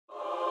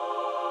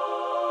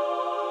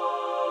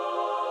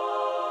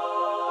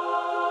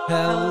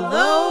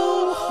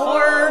Hello,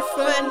 horror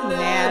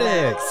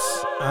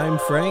fanatics. I'm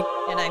Frank.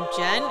 And I'm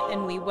Jen,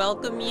 and we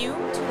welcome you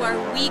to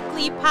our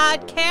weekly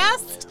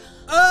podcast.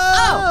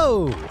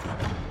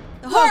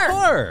 The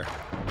horror.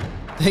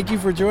 Thank you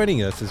for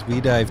joining us as we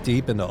dive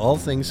deep into all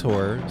things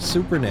horror,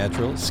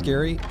 supernatural,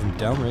 scary, and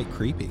downright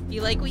creepy. If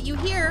you like what you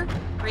hear,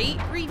 rate,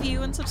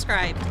 review, and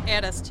subscribe to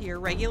add us to your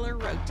regular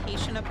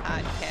rotation of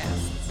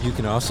podcasts. You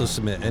can also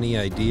submit any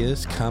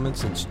ideas,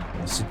 comments, and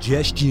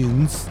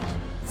suggestions.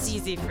 It's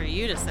easy for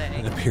you to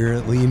say.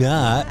 Apparently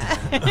not.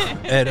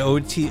 At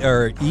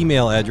our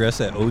email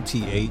address at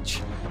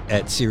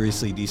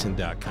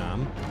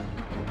oth@seriouslydecent.com.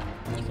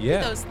 You can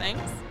Yeah. do those things.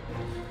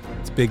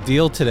 It's a big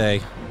deal today.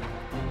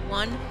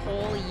 1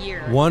 whole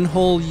year. 1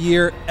 whole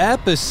year,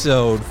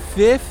 episode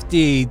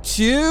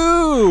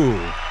 52.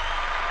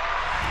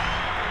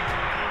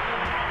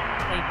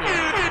 Thank you.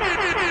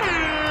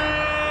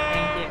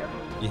 Thank you.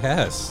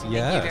 Yes. Thank you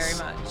very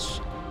much.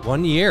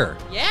 1 year.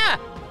 Yeah.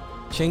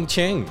 Ching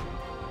ching.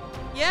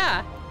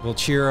 Yeah. We'll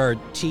cheer our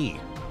tea.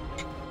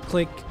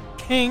 Clink.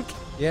 Kink.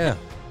 Yeah.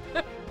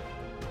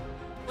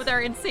 With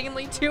our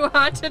insanely too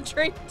hot to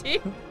drink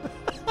tea.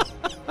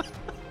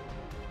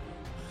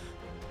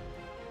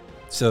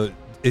 So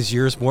is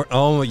yours warm?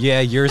 Oh,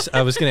 yeah, yours.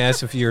 I was going to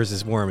ask if yours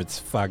is warm. It's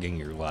fogging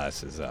your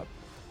glasses up.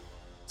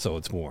 So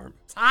it's warm.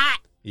 It's hot.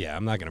 Yeah,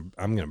 I'm going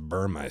to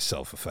burn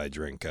myself if I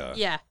drink.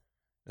 Yeah.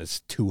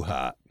 It's too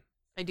hot.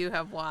 I do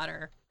have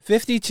water.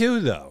 52,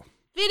 though.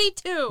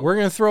 52. We're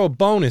going to throw a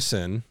bonus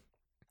in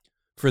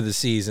for the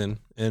season,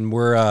 and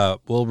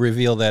we'll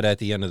reveal that at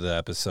the end of the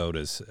episode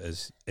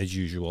as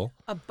usual.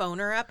 A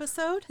boner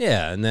episode?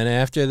 Yeah, and then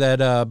after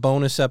that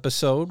bonus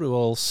episode,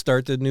 we'll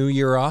start the new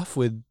year off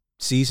with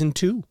season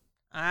 2.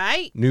 All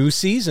right. New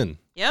season.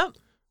 Yep.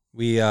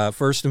 We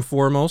first and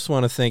foremost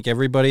want to thank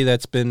everybody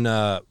that's been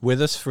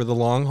with us for the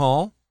long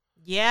haul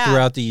Yeah.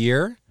 throughout the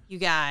year. You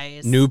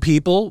guys. New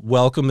people,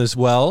 welcome as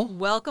well.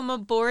 Welcome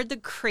aboard the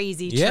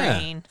crazy Yeah.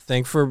 train.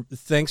 Thanks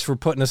for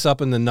putting us up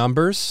in the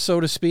numbers, so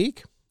to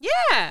speak.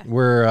 Yeah.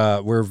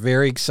 We're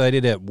very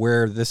excited at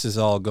where this has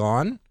all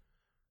gone.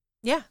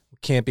 Yeah.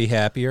 Can't be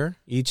happier.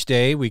 Each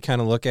day we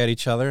kind of look at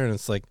each other and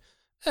it's like,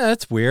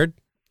 that's weird.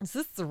 Is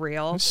this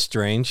real? It's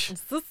strange. Is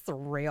this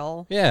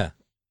real? Yeah.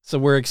 So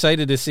we're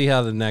excited to see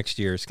how the next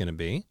year is going to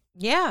be.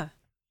 Yeah.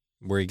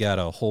 We got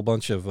a whole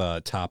bunch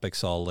of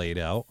topics all laid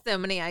out. So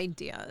many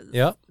ideas.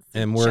 Yep.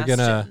 And we're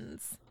gonna,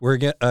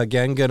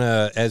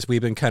 as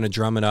we've been kind of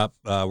drumming up,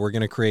 we're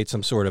gonna create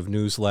some sort of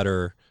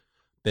newsletter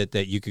bit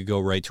that you could go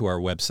right to our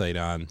website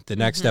on. The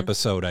next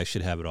episode, I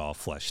should have it all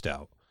fleshed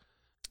out.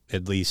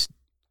 At least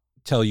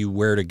tell you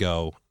where to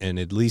go, and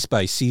at least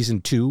by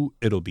season 2,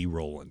 it'll be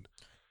rolling.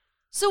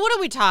 So what are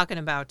we talking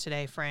about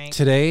today, Frank?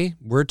 Today,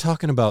 we're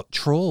talking about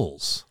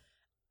trolls.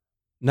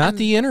 Not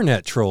the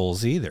internet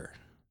trolls either.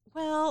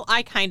 Well,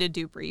 I kind of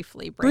do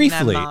briefly bring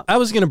them up. I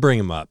was going to bring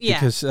them up Yeah.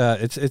 because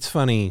it's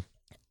funny.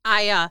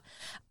 I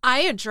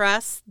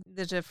address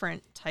the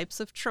different types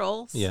of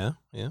trolls. Yeah.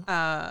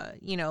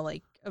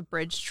 Like a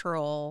bridge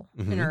troll,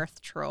 Mhm. an earth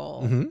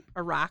troll, Mhm.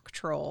 a rock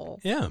troll.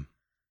 Yeah.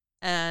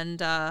 And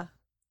yeah.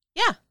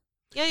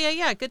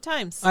 Good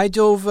times. I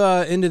dove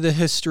into the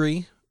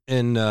history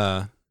and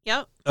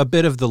Yep. a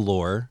bit of the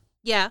lore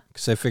Yeah.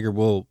 because I figured,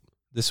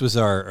 this was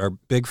our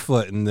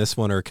Bigfoot and this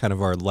one are kind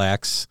of our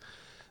lax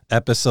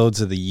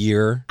episodes of the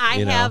year. I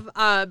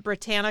have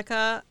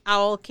Britannica,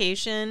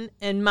 Owlcation,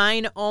 and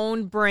mine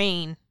own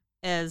brain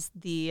as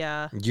the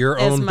your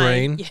as own my-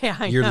 brain, Yeah,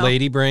 I your know.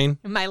 lady brain.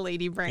 My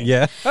lady brain.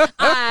 Yeah.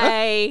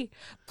 I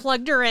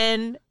plugged her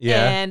in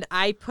Yeah. and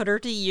I put her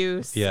to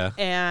use. Yeah.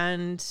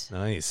 And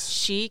Nice.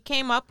 she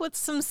came up with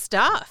some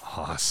stuff.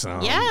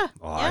 Awesome. Yeah.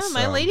 Awesome.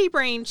 Yeah, my lady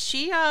brain,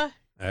 she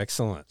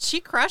Excellent.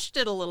 crushed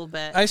it a little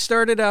bit. I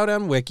started out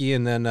on Wiki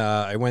and then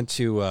I went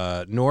to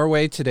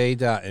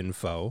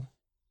norwaytoday.info,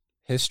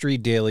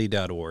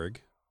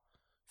 historydaily.org,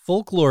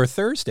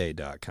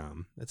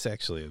 folklorethursday.com. That's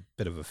actually a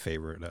bit of a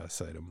favorite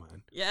site of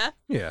mine. Yeah.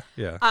 Yeah.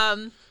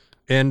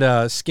 And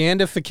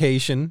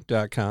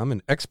scandification.com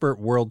and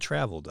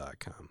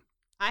expertworldtravel.com.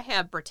 I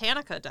have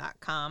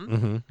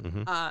Britannica.com,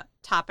 Mm-hmm.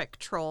 topic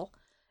troll,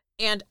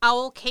 and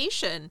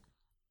Owlcation.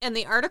 And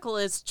the article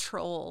is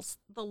Trolls,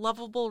 the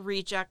lovable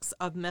rejects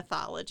of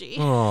mythology.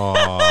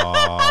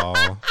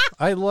 Oh,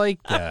 I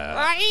like that.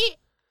 Right?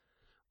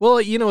 Well,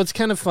 it's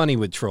kind of funny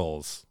with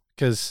trolls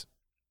because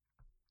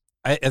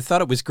I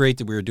thought it was great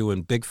that we were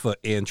doing Bigfoot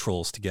and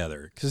trolls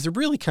together because they're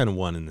really kind of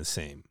one and the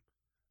same.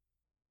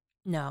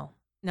 No,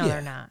 Yeah.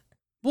 they're not.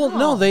 Well,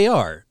 no, they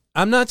are.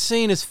 I'm not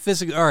saying it's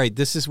physical. All right,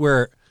 this is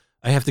where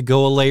I have to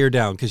go a layer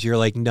down because you're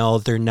like, no,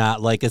 they're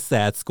not like a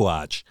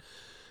Sasquatch.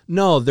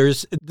 No,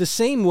 there's the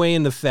same way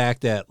in the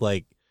fact that,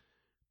 like,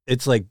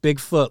 it's like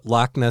Bigfoot,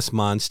 Loch Ness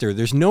Monster.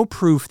 There's no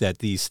proof that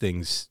these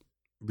things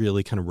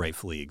really kind of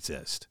rightfully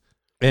exist.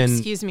 And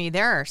Excuse me,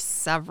 there are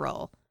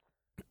several.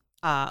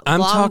 I'm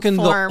talking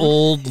the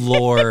old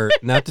lore,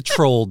 not the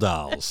troll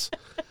dolls.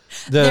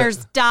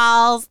 There's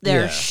dolls,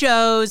 there's Yeah.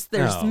 shows,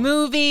 there's No.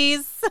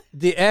 movies.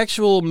 The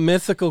actual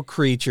mythical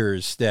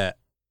creatures that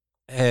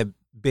have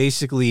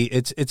basically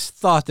it's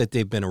thought that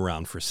they've been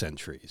around for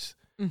centuries.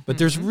 But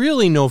there's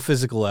really no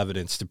physical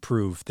evidence to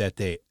prove that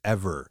they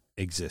ever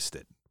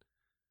existed.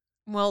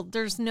 Well,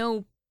 there's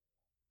no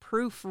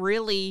proof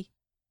really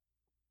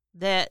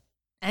that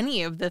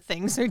any of the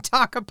things we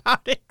talk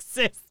about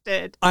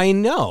existed. I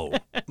know,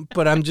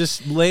 but I'm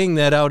just laying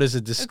that out as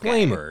a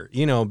disclaimer. Okay.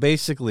 You know,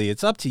 basically,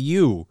 it's up to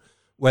you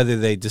whether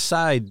you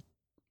decide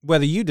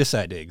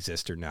to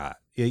exist or not.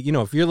 You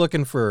know, if you're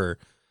looking for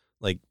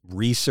like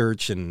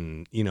research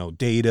and, you know,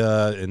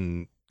 data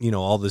and, you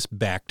know, all this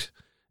backed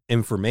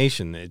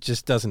information, it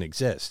just doesn't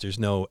exist. There's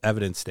no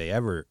evidence they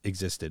ever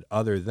existed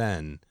other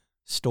than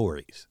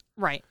stories.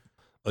 Right.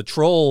 A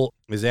troll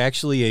is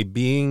actually a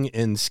being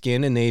in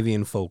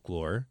Scandinavian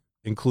folklore,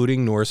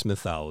 including Norse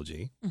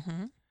mythology.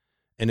 Mm-hmm.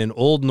 And in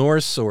Old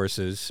Norse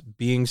sources,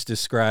 beings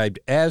described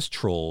as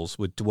trolls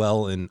would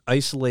dwell in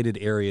isolated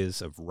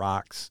areas of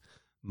rocks,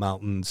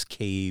 mountains,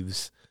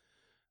 caves.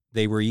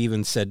 They were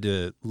even said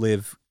to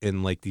live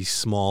in like these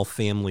small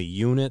family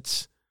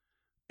units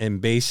and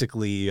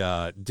basically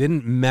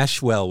didn't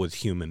mesh well with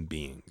human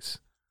beings.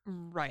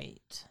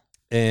 Right.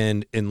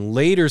 And in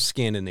later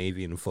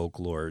Scandinavian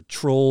folklore,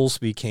 trolls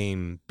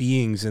became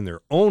beings in their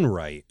own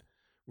right,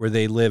 where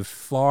they lived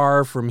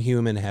far from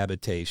human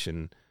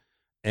habitation,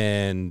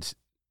 and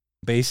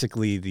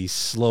basically these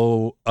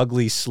slow-witted,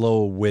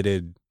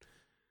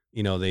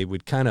 you know, they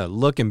would kind of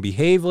look and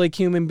behave like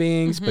human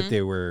beings, but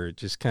they were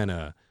just kind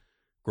of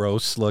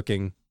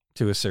gross-looking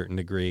to a certain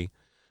degree.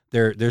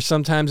 They're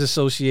sometimes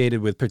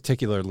associated with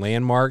particular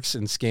landmarks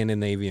in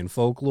Scandinavian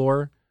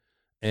folklore,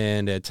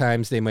 and at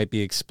times they might be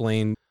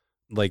explained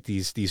like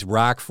these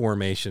rock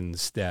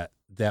formations that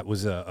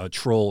was a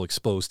troll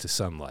exposed to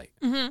sunlight.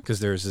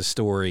 Because there's a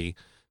story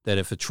that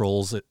if a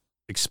troll's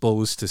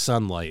exposed to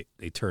sunlight,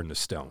 they turn to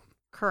stone.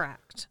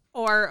 Correct.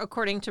 Or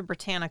according to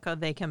Britannica,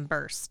 they can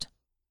burst.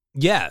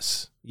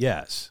 Yes.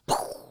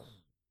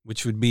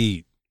 Which would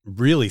be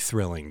really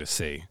thrilling to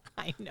see.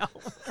 I know.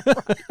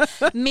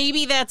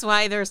 Maybe that's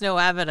why there's no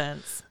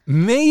evidence.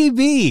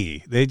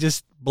 Maybe. They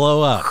just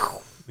blow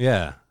up.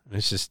 Yeah.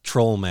 It's just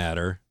troll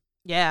matter.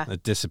 Yeah.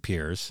 That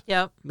disappears.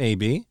 Yep.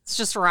 Maybe. It's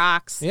just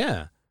rocks.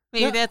 Yeah.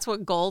 Maybe that's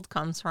what gold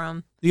comes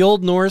from. The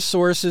Old Norse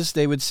sources,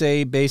 they would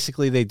say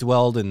basically they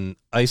dwelled in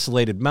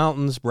isolated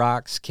mountains,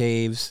 rocks,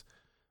 caves.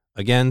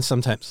 Again,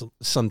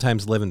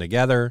 sometimes living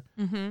together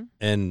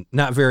and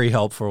not very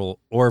helpful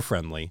or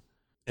friendly.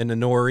 In the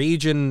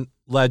Norwegian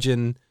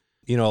legend,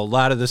 you know, a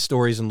lot of the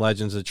stories and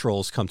legends of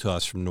trolls come to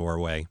us from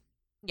Norway.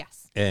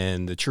 Yes.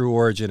 And the true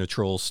origin of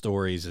troll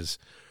stories is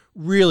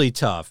really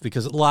tough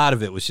because a lot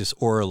of it was just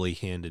orally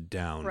handed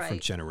down from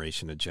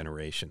generation to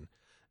generation.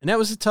 And that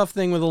was a tough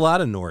thing with a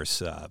lot of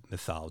Norse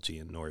mythology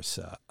and Norse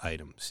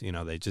items. You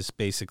know, they just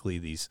basically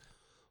these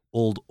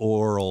old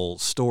oral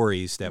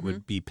stories that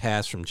would be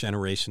passed from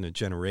generation to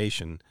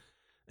generation.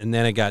 And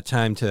then it got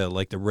time to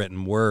like the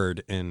written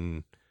word,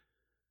 and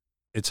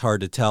it's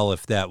hard to tell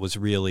if that was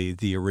really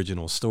the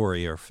original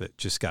story or if it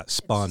just got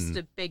spun. It's just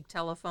a big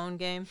telephone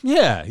game.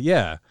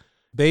 Yeah.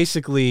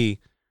 Basically,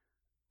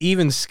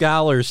 even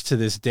scholars to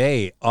this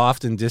day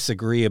often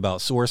disagree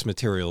about source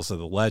materials of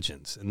the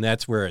legends. And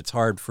that's where it's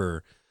hard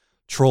for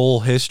troll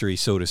history,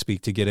 so to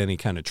speak, to get any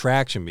kind of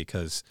traction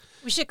because...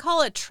 We should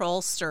call it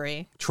troll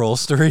story. Troll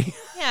story?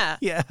 Yeah.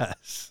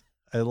 Yes.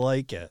 I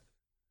like it.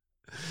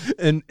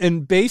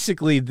 And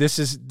basically, this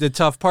is the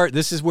tough part.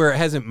 This is where it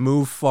hasn't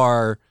moved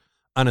far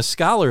on a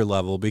scholar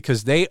level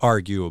because they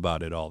argue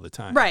about it all the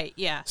time. Right,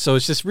 yeah. So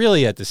it's just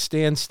really at the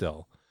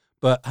standstill.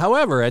 But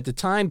however, at the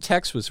time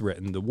text was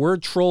written, the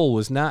word troll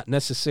was not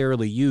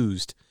necessarily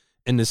used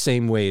in the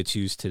same way it's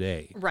used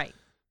today. Right.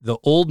 The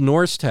Old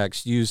Norse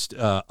text used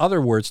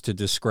other words to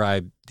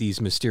describe these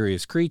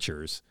mysterious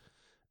creatures,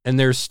 and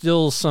there's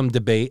still some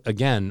debate,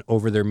 again,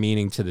 over their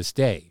meaning to this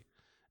day.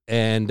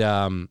 And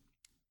a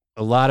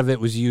lot of it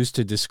was used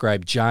to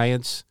describe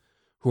giants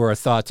who are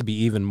thought to be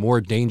even more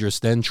dangerous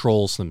than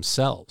trolls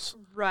themselves.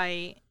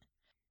 Right.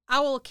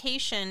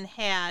 Owlcation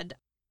had...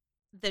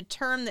 The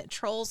term that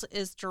trolls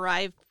is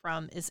derived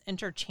from is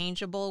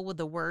interchangeable with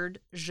the word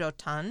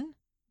Jotun,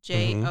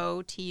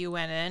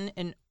 Jotunn,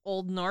 an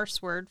Old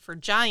Norse word for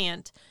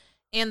giant,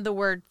 and the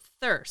word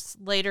thurs,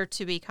 later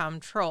to become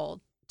troll,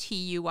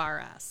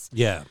 Turs.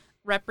 Yeah.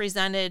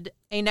 Represented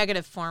a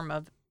negative form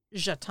of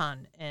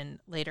Jotun in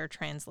later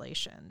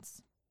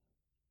translations.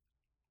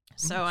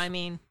 So, I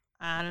mean,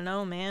 I don't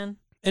know, man.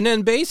 And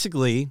then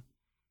basically,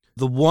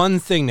 the one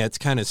thing that's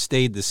kind of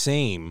stayed the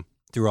same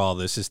through all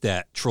this is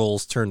that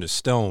trolls turn to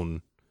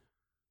stone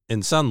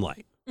in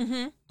sunlight.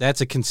 Mm-hmm. That's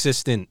a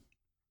consistent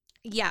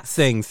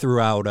thing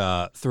throughout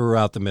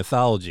the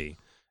mythology.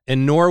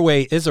 And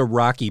Norway is a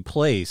rocky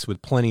place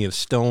with plenty of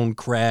stone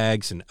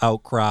crags and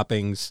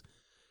outcroppings.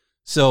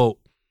 So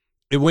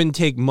it wouldn't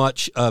take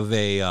much of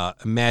a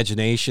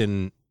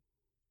imagination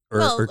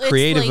or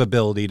creative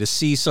ability to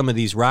see some of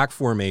these rock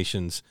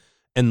formations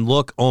and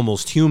look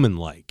almost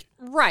human-like.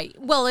 Right.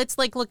 Well, it's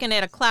like looking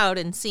at a cloud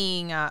and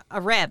seeing a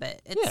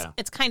rabbit.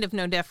 It's kind of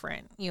no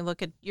different. You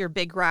look at your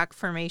big rock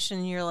formation,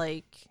 and you're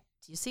like,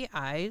 do you see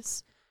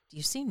eyes? Do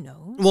you see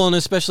nose? Well, and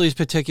especially as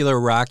particular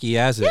rocky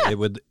as it, Yeah.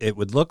 it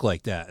would look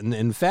like that. And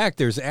in fact,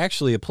 there's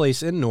actually a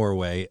place in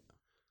Norway.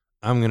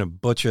 I'm going to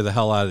butcher the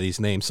hell out of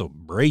these names, so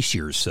brace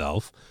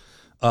yourself.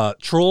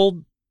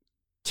 Troll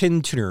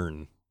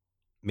Tintern,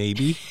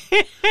 maybe.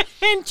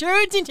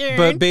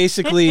 But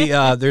basically,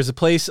 there's a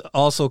place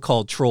also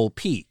called Troll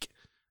Peak.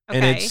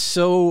 And Okay. it's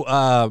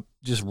so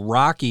just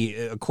rocky,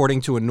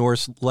 according to a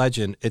Norse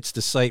legend. It's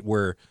the site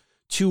where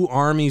 2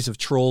 armies of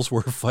trolls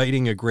were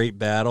fighting a great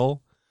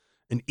battle.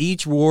 And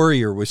each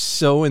warrior was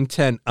so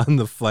intent on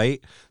the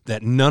fight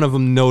that none of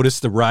them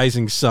noticed the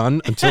rising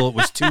sun until it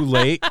was too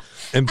late.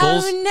 And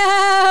both,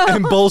 Oh no!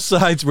 and both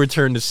sides were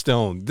turned to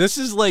stone. This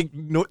is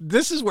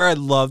this is where I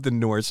love the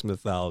Norse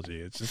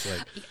mythology. It's just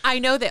like, I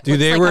know that. dude, looks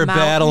they like were a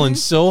battling mountain.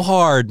 so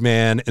hard,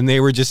 man, and they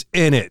were just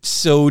in it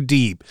so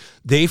deep.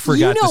 They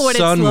forgot You know the what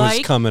sun it's was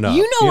like. coming up.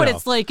 You know what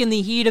it's like in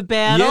the heat of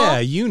battle. Yeah,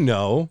 you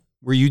know,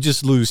 where you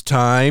just lose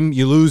time,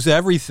 you lose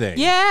everything.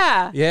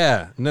 Yeah.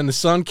 Yeah, and then the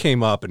sun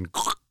came up and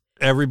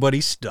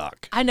everybody's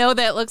stuck. I know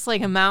that looks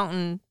like a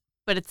mountain,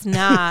 but it's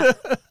not.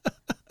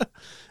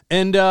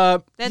 And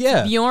That's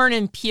yeah, Bjorn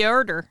and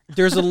Pjotr.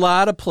 there's a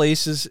lot of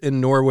places in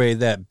Norway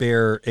that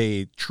bear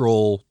a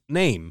troll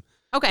name,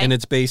 Okay. and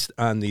it's based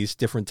on these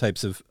different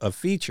types of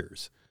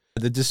features.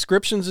 The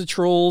descriptions of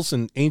trolls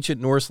in ancient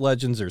Norse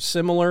legends are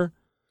similar.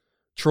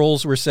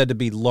 Trolls were said to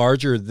be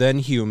larger than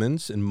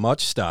humans and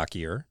much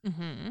stockier.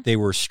 Mm-hmm. They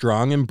were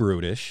strong and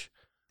brutish.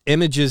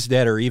 Images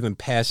that are even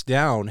passed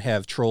down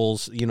have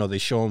trolls, they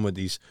show them with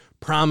these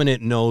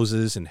prominent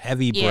noses and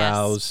heavy Yes.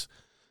 brows.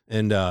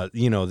 And,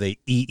 they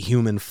eat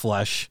human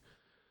flesh.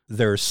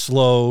 They're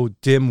slow,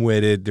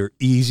 dim-witted. They're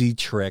easy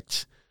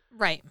tricked.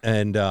 Right.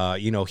 And,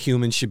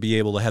 humans should be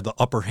able to have the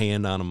upper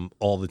hand on them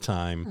all the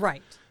time.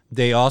 Right.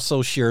 They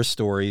also share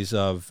stories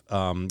of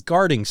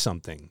guarding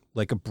something,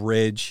 like a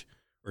bridge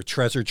or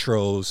treasure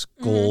troves,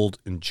 gold,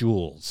 and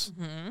jewels.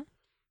 Mm-hmm.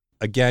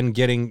 Again,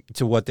 getting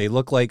to what they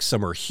look like,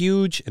 some are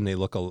huge and they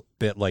look a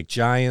bit like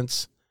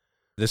giants.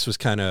 This was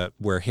kind of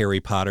where Harry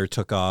Potter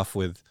took off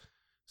with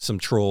some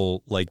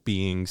troll-like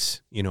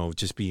beings,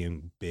 just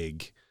being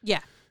big. Yeah.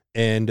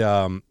 And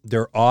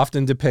they're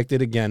often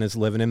depicted, again, as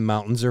living in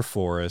mountains or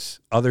forests.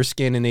 Other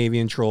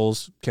Scandinavian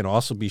trolls can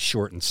also be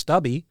short and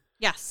stubby,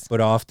 Yes. but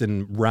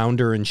often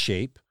rounder in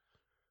shape.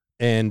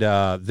 And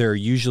they're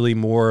usually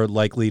more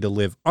likely to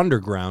live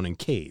underground in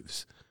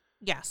caves.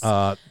 Yes.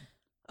 Uh,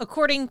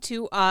 According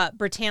to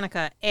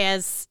Britannica,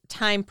 as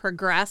time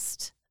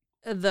progressed,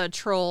 the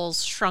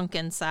trolls shrunk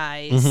in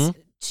size Mhm.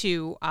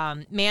 to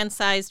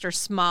man-sized or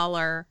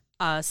smaller,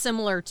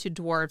 similar to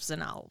dwarves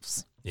and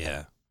elves.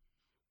 yeah.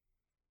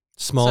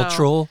 Small So-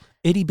 troll,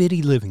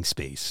 itty-bitty living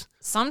space.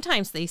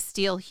 Sometimes they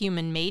steal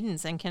human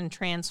maidens and can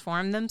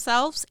transform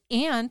themselves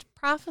and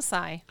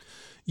prophesy.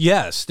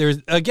 Yes,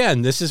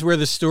 this is where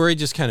the story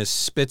just kind of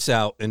spits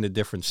out into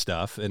different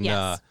stuff. And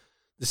Yes.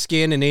 the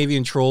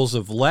Scandinavian trolls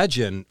of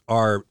legend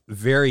are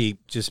very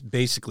just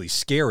basically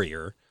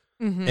scarier.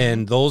 Mm-hmm.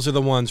 And those are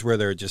the ones where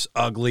they're just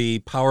ugly,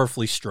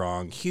 powerfully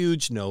strong,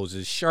 huge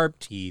noses, sharp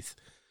teeth.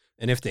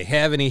 And if they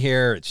have any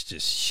hair, it's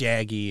just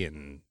shaggy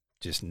and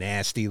just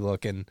nasty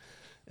looking.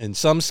 And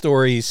some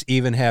stories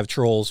even have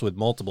trolls with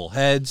multiple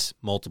heads,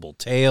 multiple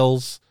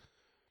tails.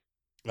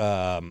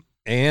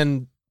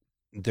 And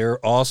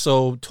they're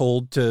also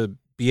told to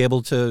be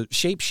able to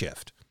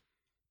shapeshift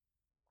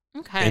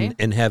Okay.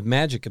 and have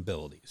magic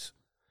abilities.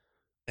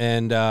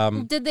 And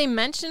Did they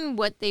mention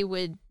what they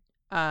would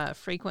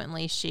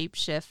frequently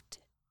shapeshift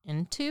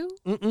into?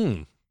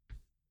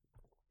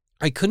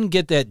 I couldn't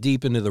get that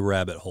deep into the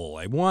rabbit hole.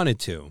 I wanted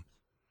to.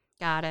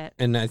 Got it.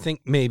 And I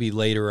think maybe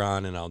later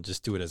on, and I'll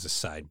just do it as a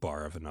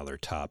sidebar of another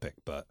topic.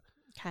 But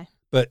Okay.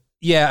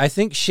 yeah, I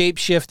think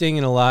shape-shifting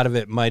and a lot of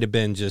it might have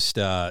been just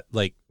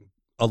like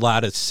a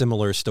lot of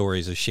similar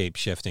stories of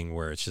shape-shifting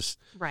where it's just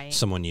Right.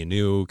 someone you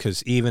knew.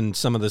 Because even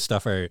some of the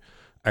stuff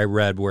I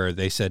read where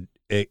they said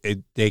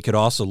they could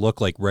also look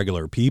like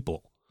regular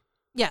people.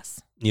 Yes.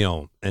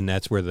 And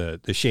that's where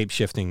the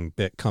shape-shifting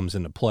bit comes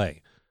into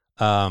play.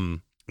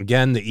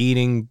 Again, the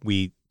eating,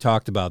 we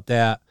talked about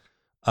that.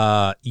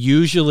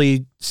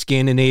 Usually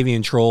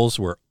Scandinavian trolls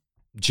were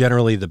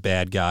generally the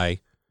bad guy,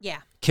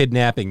 Yeah.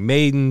 kidnapping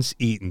maidens,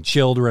 eating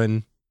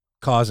children,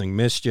 causing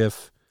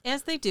mischief.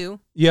 As they do.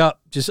 Yeah,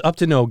 just up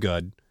to no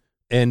good.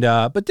 And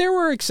but there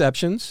were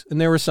exceptions,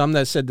 and there were some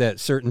that said that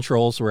certain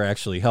trolls were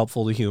actually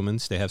helpful to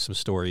humans. They have some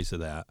stories of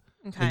that.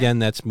 Okay. Again,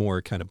 that's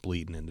more kind of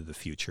bleeding into the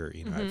future, I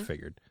Mhm.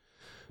 figured.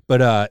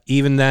 But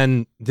even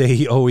then,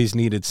 they always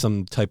needed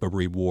some type of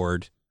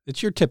reward.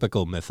 It's your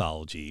typical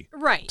mythology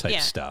Right. type Yeah.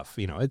 stuff.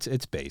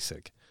 It's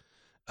basic.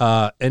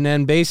 And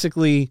then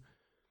basically,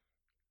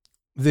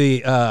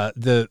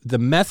 the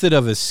method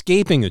of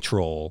escaping a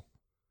troll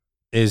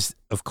is,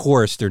 of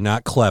course, they're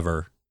not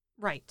clever.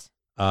 Right.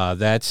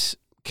 That's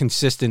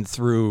consistent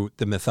through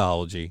the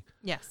mythology.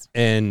 Yes.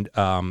 And,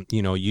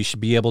 you should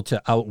be able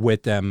to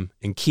outwit them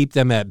and keep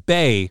them at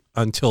bay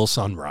until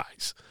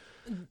sunrise.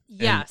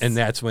 Yes. And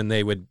that's when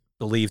they would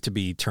believe to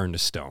be turned to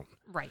stone.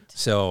 right.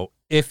 So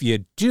if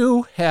you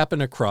do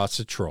happen across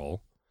a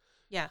troll,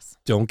 Yes.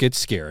 Don't get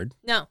scared.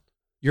 No.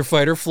 Your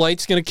fight or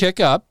flight's going to kick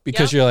up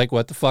because Yep. you're like,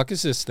 what the fuck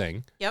is this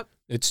thing? Yep.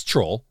 It's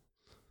troll.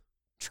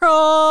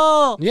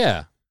 Troll.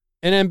 Yeah.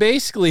 And then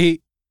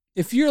basically,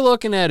 if you're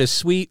looking at a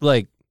sweet,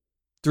 like,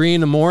 3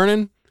 a.m.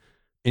 and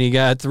you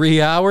got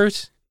 3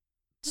 hours,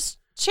 Just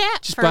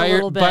chat just for buy a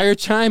little bit. your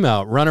time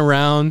out. Run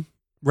around,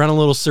 run a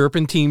little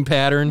serpentine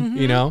pattern,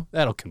 Mhm. you know?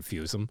 That'll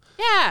confuse them.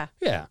 Yeah.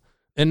 Yeah.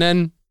 And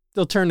then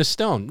they'll turn to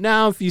stone.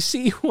 Now, if you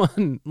see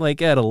one,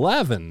 like, at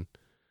 11,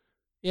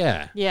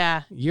 yeah,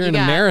 Yeah. you're in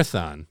a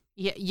marathon.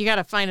 Yeah, you got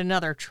to find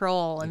another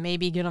troll and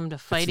maybe get them to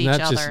fight It's each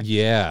not other. just,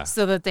 yeah.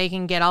 So that they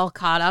can get all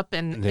caught up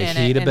in The in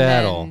heat it, of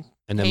battle.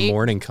 And then hey,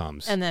 morning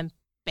comes. and then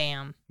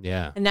bam.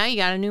 Yeah. And now you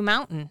got a new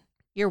mountain.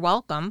 You're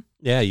welcome.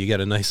 Yeah, you got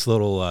a nice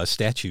little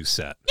statue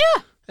set.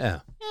 Yeah. Yeah.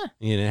 Yeah.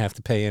 You didn't have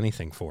to pay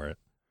anything for it.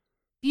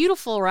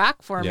 Beautiful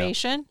rock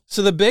formation.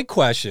 So the big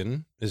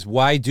question is,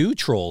 why do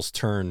trolls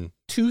turn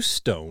to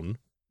stone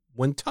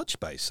when touched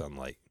by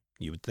sunlight?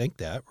 You would think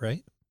that,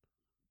 right?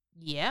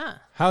 Yeah.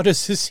 How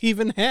does this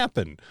even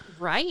happen?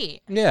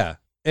 Right. Yeah.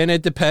 And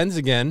it depends,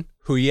 again,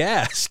 who you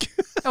ask.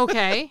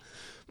 Okay.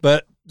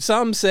 But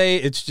some say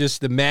it's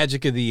just the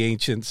magic of the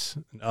ancients.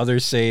 And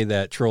others say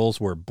that trolls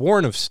were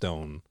born of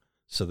stone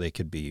so they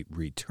could be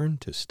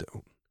returned to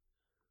stone.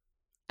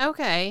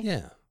 Okay.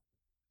 Yeah.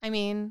 I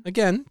mean,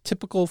 Again,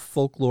 typical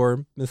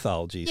folklore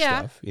mythology Yeah.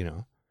 stuff, you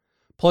know.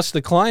 Plus,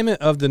 the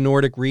climate of the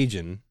Nordic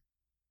region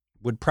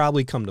would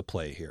probably come to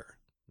play here.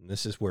 And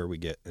this is where we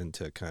get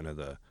into kind of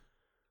the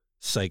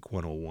Psych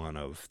 101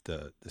 of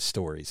the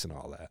stories and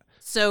all that.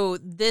 so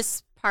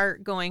this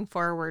part going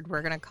forward,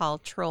 we're going to call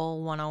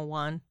Troll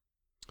 101.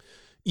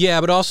 Yeah,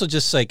 but also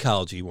just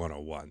Psychology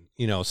 101.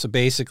 You know, so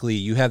basically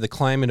you have the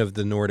climate of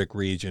the Nordic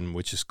region,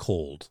 which is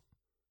cold,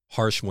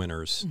 harsh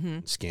winters.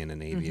 Mhm.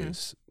 Scandinavia Mhm.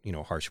 is, you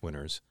know, harsh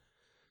winters.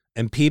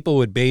 And people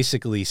would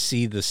basically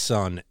see the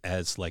sun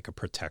as like a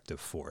protective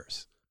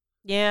force.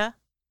 Yeah.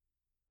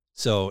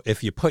 So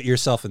if you put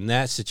yourself in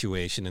that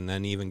situation and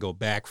then even go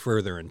back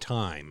further in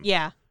time,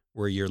 Yeah.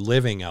 where you're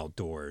living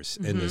outdoors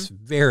in this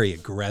very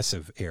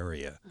aggressive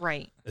area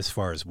Right. as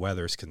far as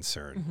weather's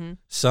concerned, Mm-hmm.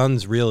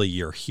 sun's really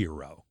your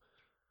hero.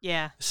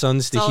 Yeah.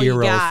 Sun's the That's all you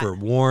hero got. for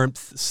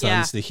warmth. Sun's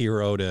Yeah. the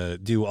hero to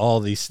do all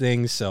these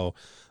things. So,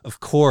 of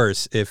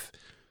course, if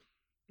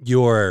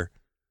you're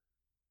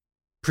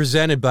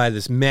presented by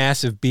this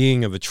massive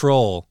being of a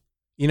troll,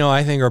 you know,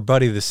 I think our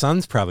buddy the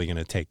sun's probably going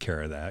to take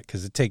care of that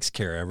because it takes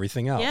care of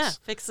everything else. Yeah.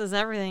 Fixes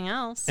everything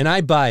else. And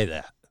I buy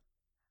that.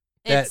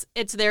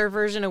 It's their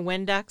version of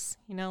Windex,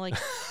 you know, like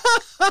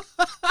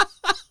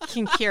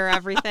can cure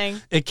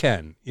everything. It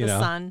can, you The know.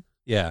 sun.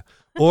 Yeah.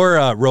 Or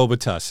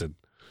Robitussin.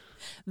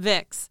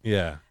 Vicks.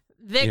 Yeah.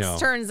 Vicks You know,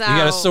 turns out. You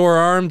got a sore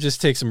arm, just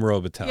take some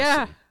Robitussin.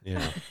 Yeah. You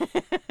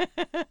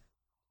know.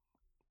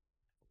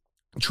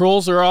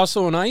 Trolls are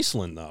also in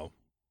Iceland, though.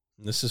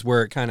 This is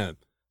where it kind of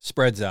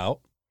spreads out.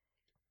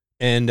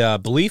 And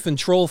belief in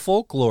troll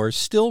folklore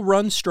still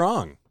runs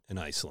strong in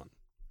Iceland.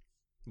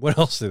 What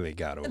else do they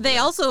got over They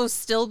there? also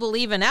still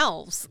believe in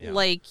elves. Yeah.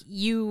 Like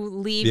you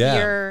leave Yeah.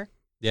 your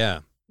Yeah.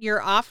 I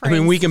offerings.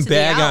 mean, we can to the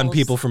bag on elves.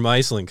 people from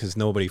Iceland because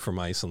nobody from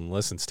Iceland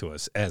listens to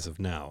us as of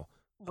now.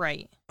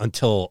 Right.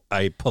 Until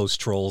I post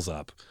trolls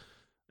up.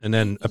 And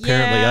then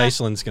apparently Yeah.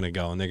 Iceland's going to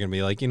go, and they're going to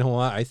be like, you know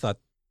what? I thought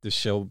this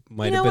show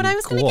might You know have what? been I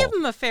was cool. going to give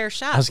them a fair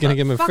shot. I was going to but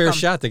give them a fuck fair 'em.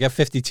 shot. They got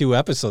 52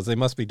 episodes. They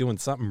must be doing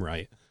something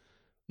right.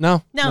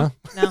 No. No.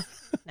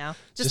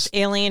 Just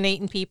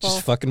alienating people.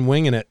 Just fucking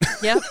winging it.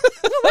 Yep.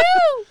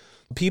 Woo!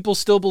 People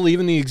still believe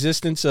in the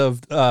existence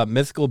of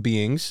mythical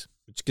beings,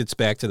 which gets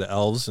back to the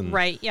elves and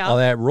Right. Yeah. all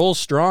that. Rolls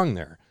strong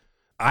there.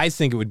 I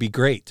think it would be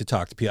great to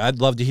talk to people.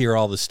 I'd love to hear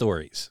all the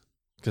stories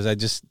because I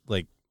just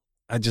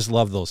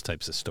love those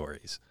types of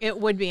stories. It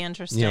would be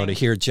interesting. You know, to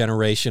hear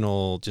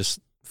generational just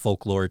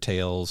folklore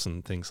tales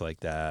and things like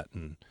that.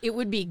 And It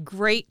would be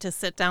great to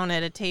sit down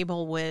at a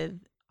table with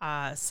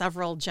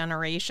several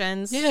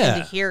generations. Yeah.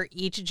 And to hear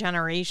each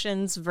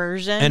generation's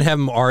version. have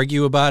them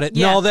argue about it.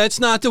 Yeah. No, that's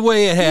not the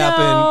way it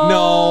happened.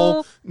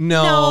 No.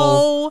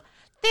 No.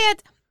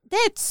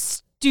 That's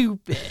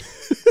stupid.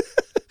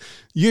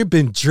 You've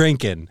been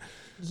drinking.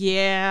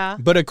 Yeah.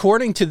 But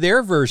according to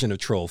their version of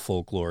troll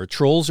folklore,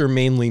 trolls are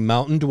mainly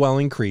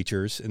mountain-dwelling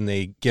creatures, and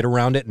they get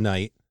around at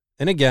night.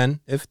 And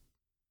again, if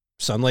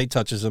sunlight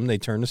touches them, they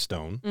turn to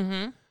stone.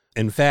 Mm-hmm.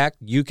 In fact,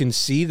 you can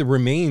see the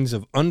remains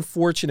of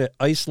unfortunate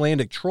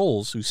Icelandic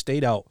trolls who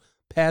stayed out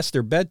past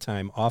their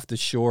bedtime off the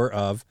shore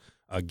of,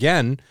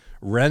 again,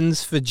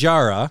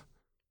 Rensfjara.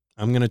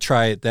 I'm going to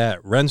try it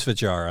that,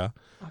 Rensfjara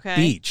Okay.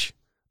 Beach.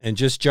 And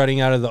just jutting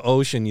out of the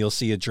ocean, you'll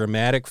see a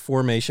dramatic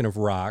formation of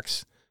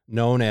rocks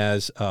known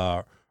as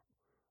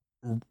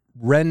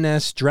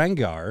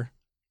Rennesdrangar,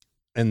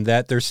 and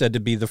that they're said to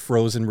be the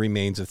frozen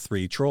remains of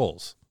 3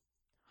 trolls.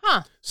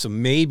 Huh. So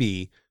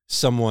maybe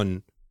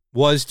someone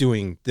was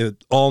doing the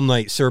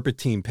all-night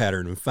serpentine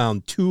pattern and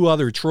found 2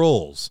 other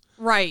trolls,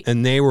 Right.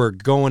 and they were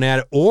going at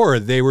it, or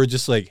they were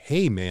just like,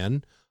 hey,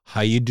 man,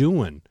 how you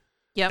doing?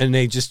 Yep. And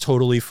they just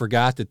totally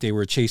forgot that they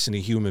were chasing a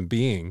human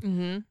being.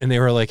 Mm-hmm. And they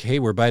were like, hey,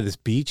 we're by this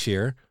beach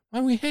here. Why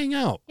don't we hang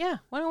out? Yeah.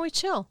 Why don't we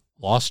chill?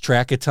 Lost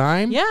track of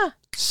time? Yeah.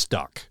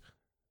 Stuck.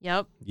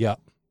 Yep.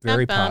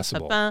 Very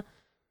possible.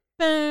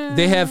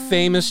 They have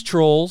famous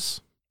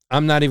trolls.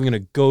 I'm not even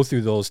going to go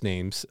through those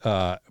names.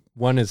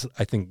 One is,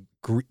 I think,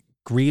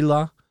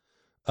 Grilla.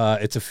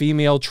 It's a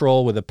female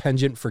troll with a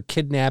penchant for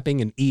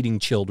kidnapping and eating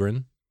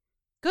children.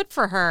 Good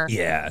for her.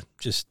 Yeah,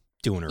 just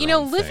doing her You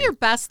know, own live thing. your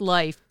best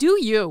life. Do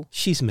you?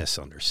 She's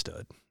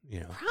misunderstood, you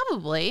know.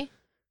 Probably.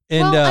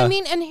 And, well, I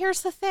mean, and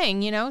here's the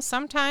thing, you know,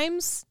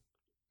 sometimes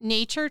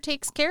nature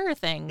takes care of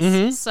things.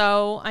 Mhm.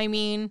 So, I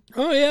mean.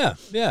 Oh, yeah,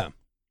 yeah.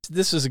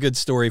 This is a good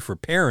story for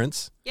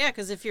parents. Yeah,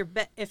 because if you're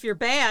bad.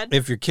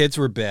 If your kids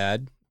were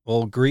bad,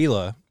 well,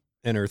 Grilla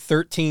and her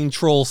 13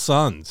 troll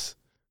sons,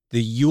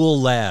 the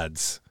Yule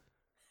lads.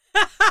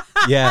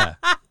 Yeah.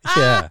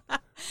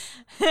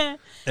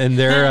 And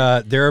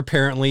they're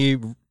apparently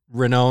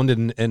renowned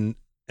in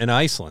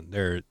Iceland.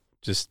 They're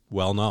just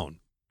well known.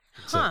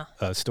 It's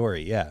a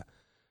story, yeah.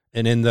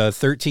 And in the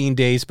 13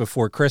 days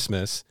before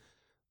Christmas,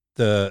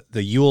 the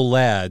Yule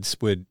lads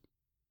would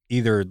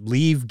either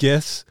leave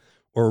gifts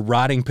or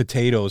rotting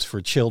potatoes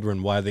for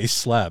children while they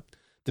slept,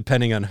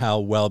 depending on how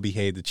well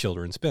behaved the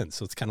children's been.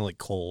 So it's kind of like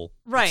Cole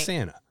and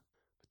Santa.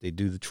 They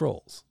do the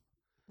trolls.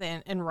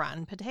 And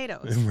rotten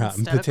potatoes. And rotten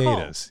instead of coal.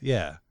 potatoes,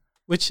 yeah.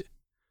 Which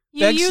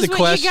You begs use the what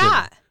question. you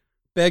got.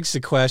 Begs the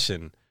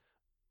question.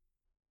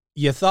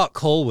 You thought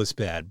coal was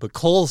bad, but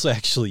coal's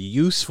actually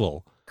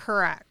useful.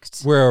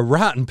 Correct. Where a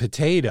rotten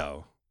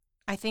potato.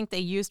 I think they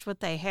used what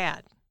they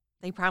had.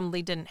 They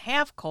probably didn't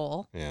have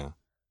coal. Yeah.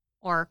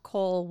 Or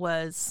coal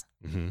was,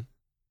 Mm-hmm.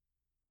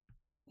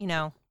 you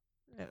know,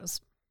 it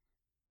was,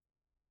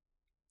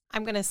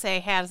 I'm going to say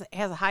has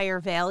a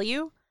higher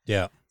value.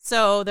 Yeah.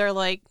 So they're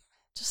like,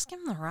 just give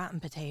them the rotten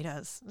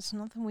potatoes. There's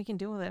nothing we can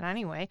do with it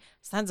anyway.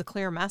 Sends a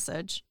clear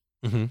message.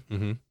 Mm-hmm.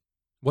 Mm-hmm.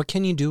 What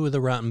can you do with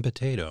a rotten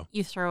potato?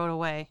 You throw it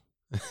away.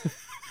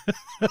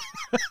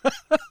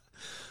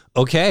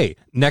 Okay,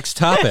 next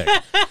topic.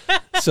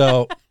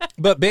 So,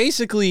 but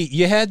basically,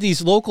 you had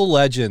these local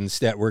legends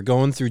that were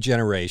going through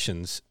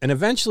generations, and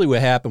eventually what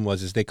happened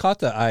was they caught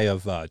the eye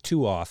of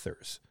two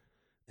authors.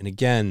 And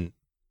again,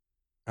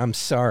 I'm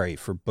sorry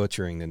for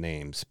butchering the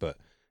names, but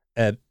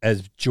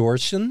as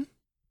Jorson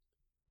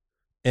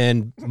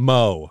and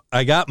Mo.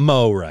 I got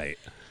Mo right.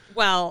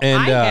 Well,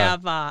 And,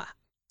 I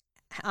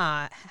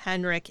have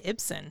Henrik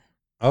Ibsen.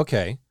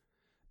 Okay.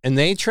 And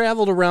they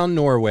traveled around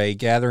Norway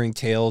gathering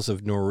tales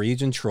of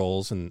Norwegian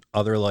trolls and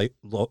other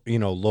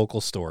local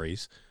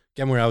stories.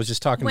 Again, where I was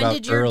just talking When about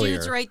did your earlier.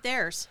 dudes write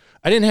theirs?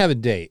 I didn't have a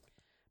date,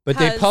 but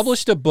they 'Cause-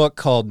 published a book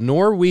called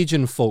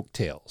Norwegian Folk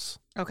Tales.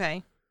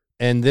 Okay.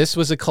 And this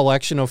was a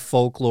collection of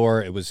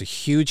folklore. It was a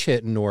huge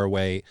hit in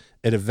Norway.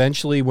 It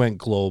eventually went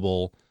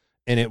global,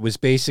 and it was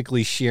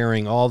basically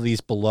sharing all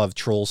these beloved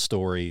troll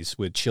stories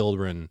with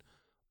children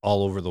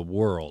all over the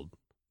world,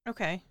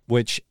 Okay.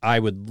 which I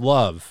would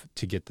love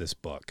to get this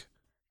book.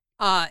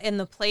 In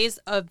the plays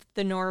of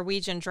the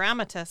Norwegian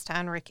dramatist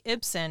Henrik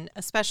Ibsen,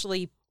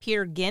 especially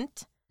Peer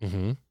Gynt,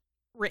 Mm-hmm.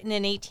 written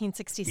in You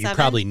 1867,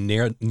 probably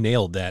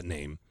nailed that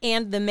name.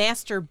 and The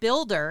Master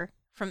Builder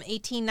from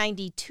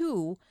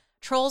 1892,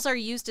 trolls are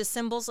used as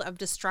symbols of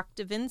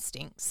destructive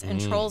instincts,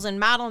 and trolls in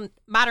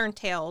modern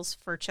tales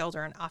for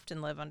children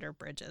often live under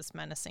bridges,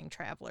 menacing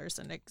travelers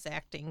and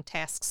exacting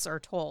tasks or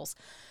tolls.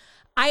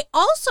 I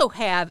also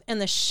have in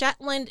the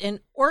Shetland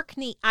and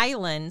Orkney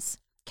Islands,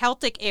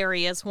 Celtic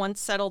areas once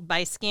settled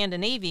by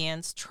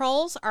Scandinavians,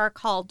 trolls are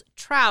called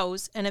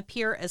trows and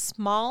appear as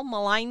small,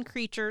 malign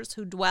creatures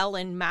who dwell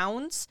in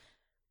mounds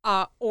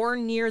or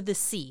near the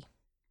sea.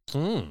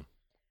 Mm.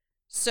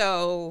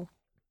 So,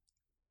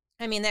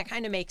 I mean, that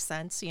kind of makes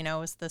sense, you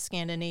know, as the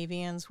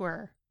Scandinavians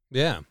were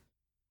Yeah.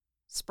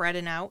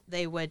 spreading out,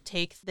 they would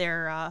take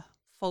their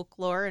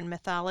folklore and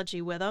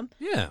mythology with them.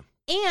 Yeah.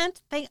 And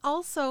they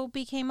also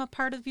became a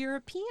part of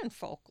European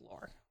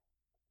folklore.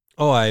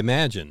 Oh, I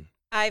imagine.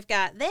 I've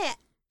got that,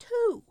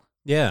 too.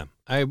 Yeah,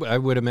 I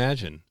would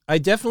imagine. I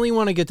definitely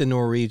want to get the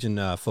Norwegian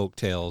folk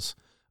tales.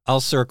 I'll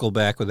circle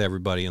back with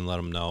everybody and let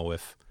them know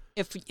if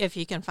If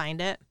you can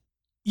find it.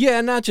 yeah,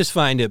 not just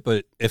find it,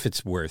 but if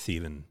it's worth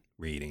even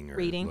reading or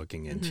Reading.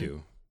 looking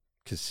into.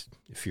 Because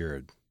if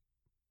you're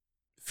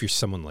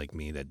someone like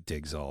me that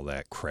digs all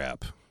that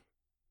crap,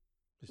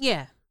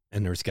 Yeah.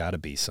 and there's got to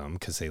be some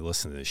because they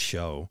listen to this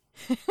show.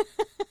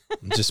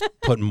 I'm just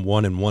putting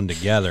one and one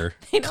together,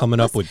 They don't coming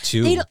up with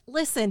two. They don't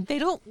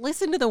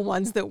listen to the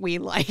ones that we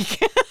like.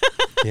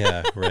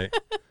 Yeah, right.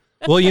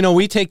 Well, you know,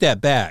 we take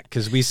that back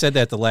because we said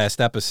that the last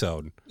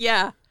episode,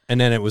 Yeah. and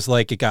then it was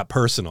like it got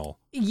personal.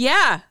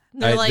 Yeah.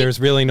 They're like, there's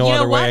really no "You know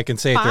other way what? I can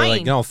say it. They're like,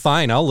 Fine. no,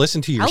 fine, I'll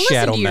listen to your I'll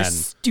shadow listen to men. your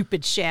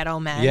stupid shadow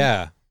men.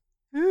 Yeah,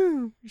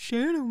 Ooh,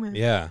 shadow men.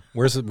 yeah.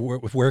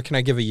 Where can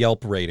I give a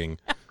Yelp rating?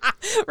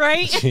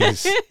 Right?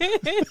 Jeez.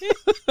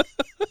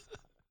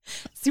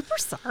 Super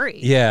sorry.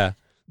 Yeah,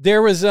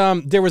 there was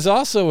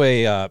also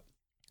a.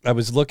 I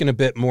was looking a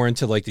bit more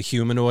into like the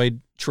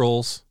humanoid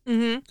trolls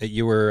Mm-hmm. that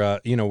you were,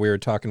 we were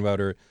talking about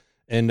her,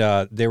 and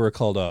they were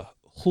called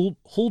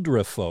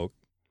Huldra folk,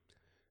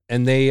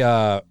 And they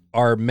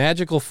are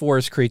magical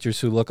forest creatures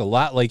who look a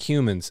lot like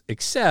humans,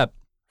 except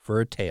for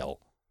a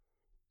tail.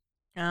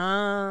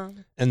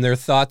 And they're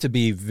thought to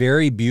be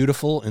very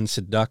beautiful and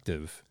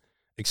seductive,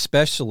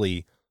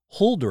 especially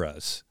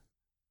Huldras.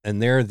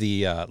 And they're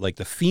the like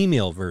the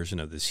female version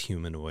of this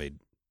humanoid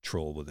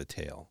troll with a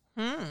tail.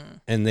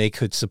 And they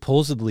could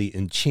supposedly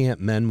enchant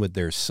men with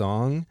their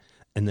song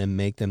and then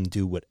make them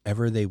do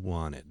whatever they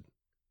wanted.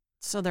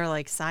 So they're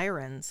like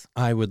sirens.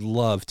 I would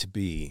love to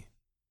be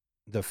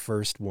the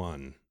first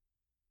one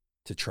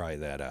to try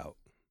that out.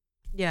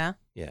 Yeah.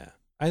 Yeah.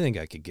 I think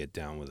I could get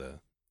down with a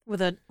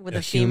female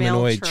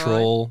humanoid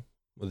troll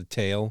with a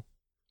tail.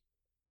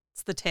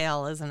 It's the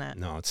tail, isn't it?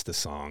 No, it's the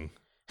song.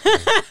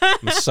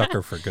 I'm a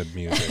sucker for good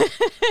music.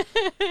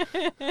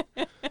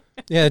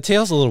 Yeah, the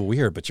tail's a little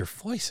weird, but your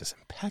voice is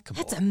impeccable.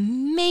 That's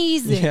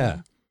amazing.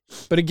 Yeah.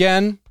 But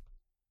again,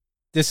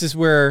 this is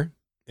where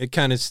it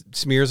kind of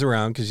smears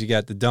around because you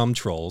got the dumb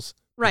trolls.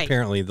 Right.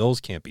 Apparently, those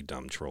can't be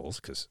dumb trolls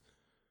because,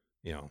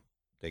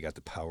 they got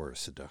the power of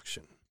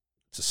seduction.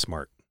 It's a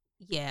smart.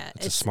 Yeah,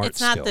 it's a smart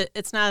skill.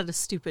 It's not a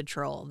stupid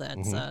troll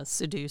that's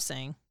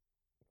seducing.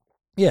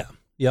 Yeah.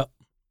 Yep.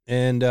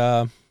 And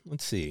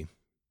let's see.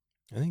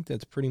 I think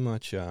that's pretty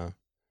much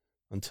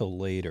until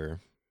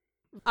later.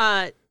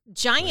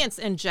 Giants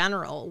in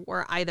general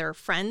were either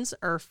friends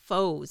or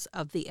foes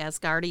of the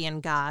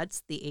Asgardian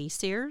gods, the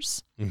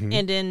Aesirs,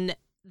 and in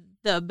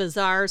the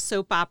bizarre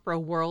soap opera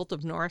world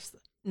of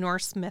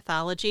Norse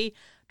mythology,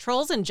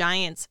 trolls and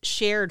giants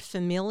shared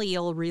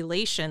familial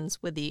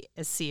relations with the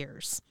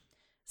Aesirs.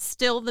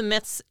 Still, the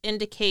myths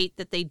indicate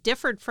that they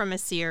differed from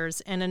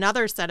Aesirs and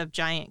another set of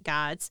giant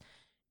gods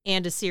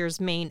and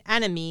Aesir's main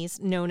enemies,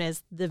 known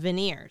as the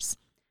Vanir.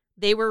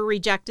 They were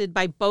rejected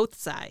by both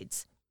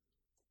sides.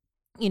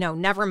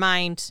 Never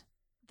mind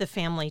the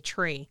family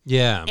tree.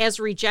 Yeah. As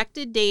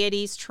rejected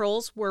deities,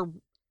 trolls were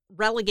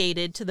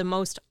relegated to the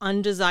most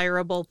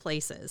undesirable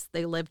places.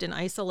 They lived in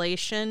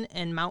isolation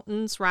in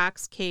mountains,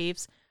 rocks,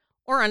 caves,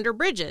 or under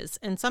bridges.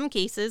 In some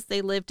cases,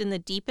 they lived in the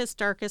deepest,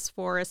 darkest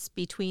forests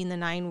between the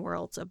 9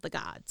 worlds of the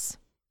gods.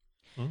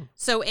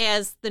 So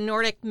as the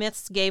Nordic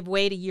myths gave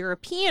way to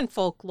European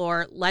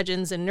folklore,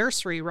 legends, and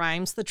nursery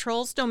rhymes, the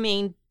trolls'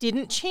 domain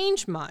didn't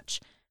change much.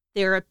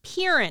 Their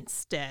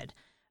appearance did.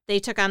 They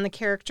took on the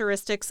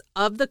characteristics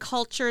of the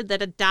culture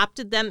that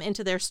adopted them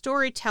into their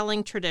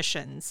storytelling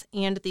traditions,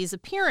 and these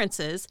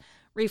appearances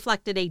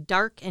reflected a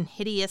dark and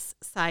hideous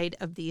side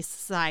of these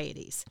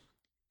societies.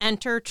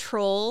 Enter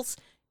trolls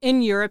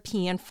in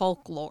European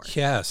folklore.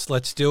 Yes,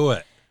 let's do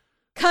it.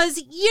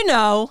 Because,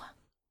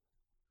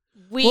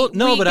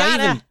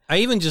 I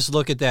even just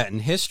look at that in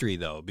history,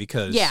 though,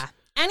 because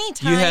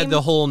anytime you had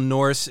the whole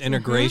Norse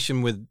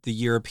integration with the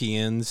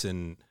Europeans,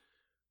 and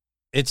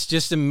it's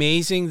just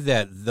amazing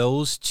that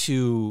those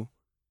two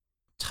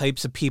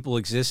types of people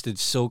existed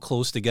so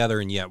close together,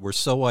 and yet were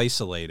so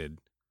isolated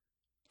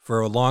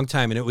for a long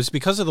time, and it was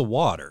because of the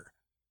water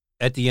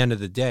at the end of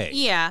the day.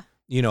 Yeah.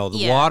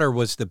 The water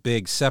was the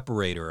big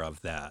separator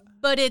of that.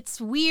 But it's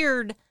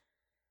weird.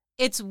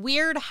 It's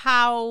weird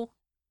how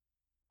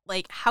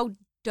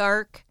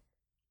dark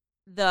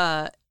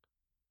the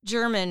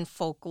German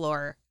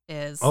folklore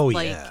is. Oh,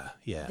 yeah.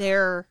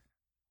 They're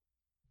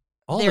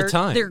the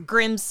time. They're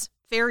Grimm's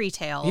fairy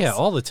tales. Yeah,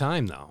 all the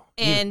time, though.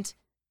 And,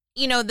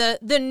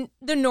 the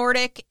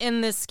Nordic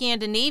and the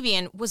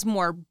Scandinavian was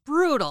more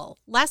brutal,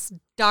 less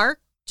dark,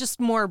 just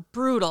more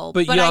brutal.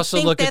 But you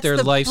also look at their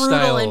lifestyle.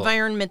 Brutal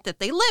environment that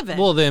they live in.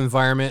 Well, the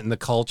environment and the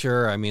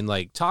culture. I mean,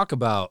 talk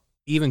about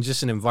even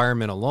just an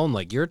environment alone,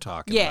 like you're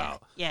talking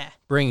about. Yeah.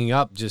 Bringing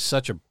up just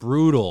such a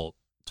brutal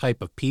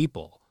type of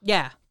people.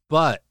 Yeah.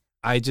 But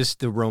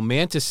the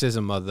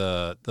romanticism of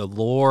the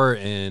lore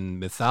and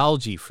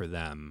mythology for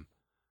them,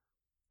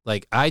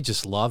 I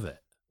just love it.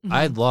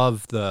 I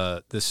love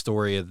the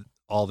story of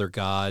all their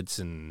gods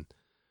and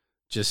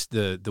just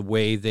the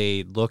way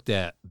they looked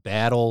at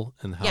battle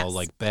and how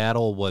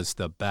battle was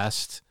the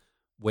best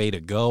way to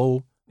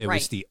go. It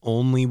was the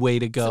only way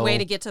to go. It's the way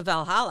to get to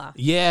Valhalla.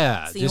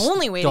 Yeah. It's the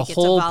only way to get to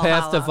Valhalla. The whole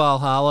Valhalla. path to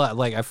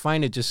Valhalla, I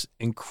find it just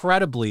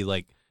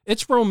incredibly,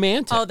 it's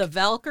romantic. Oh, the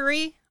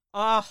Valkyrie?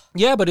 Oh.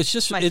 Yeah, but it's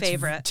just my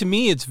favorite. To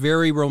me, it's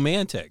very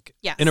romantic.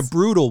 Yes. In a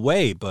brutal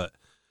way, but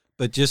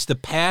just the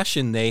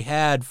passion they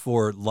had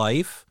for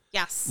life.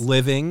 Yes.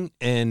 Living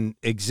and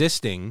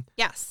existing.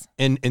 Yes.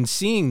 And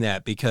seeing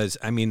that, because,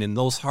 in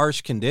those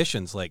harsh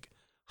conditions,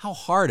 how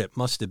hard it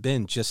must have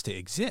been just to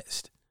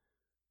exist,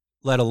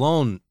 let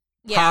alone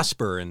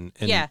prosper and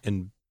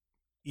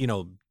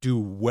do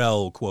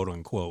well, quote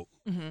unquote,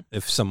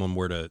 if someone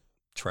were to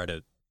try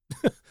to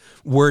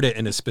word it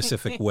in a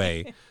specific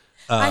way.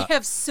 I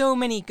have so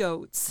many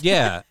goats.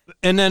 Yeah.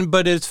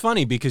 But it's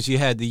funny because you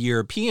had the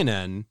European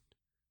end,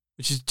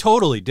 which is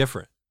totally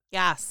different.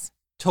 Yes.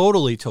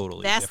 Totally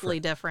vastly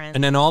different.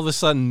 And then all of a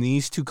sudden,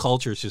 these two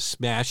cultures just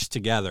smashed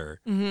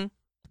together.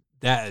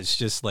 That is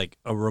just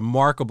a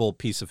remarkable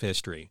piece of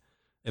history.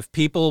 If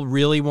people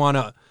really want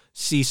to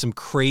see some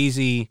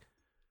crazy,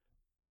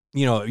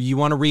 you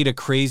want to read a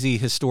crazy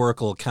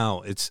historical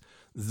account, it's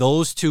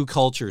those two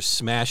cultures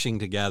smashing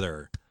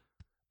together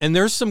And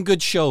there's some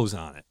good shows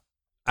on it.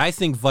 I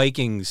think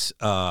Vikings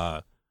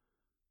was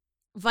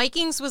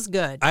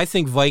good. I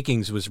think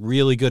Vikings was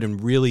really good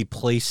and really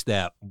placed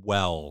that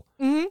well,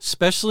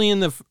 especially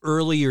in the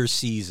earlier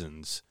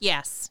seasons.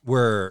 Yes.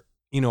 Where,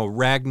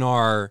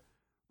 Ragnar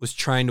was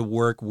trying to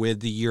work with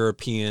the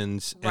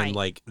Europeans.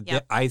 Right.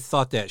 And I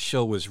thought that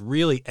show was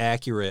really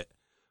accurate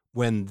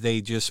when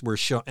they just were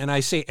shown. And I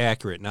say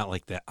accurate, not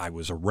like that I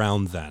was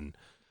around then,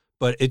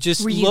 but it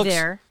just looks. You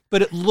there?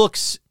 But it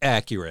looks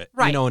accurate,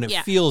 right? And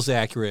it feels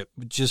accurate.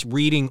 Just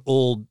reading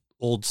old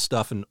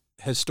stuff and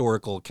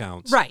historical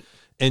accounts, right?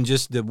 And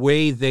just the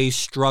way they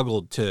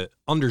struggled to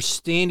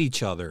understand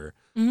each other,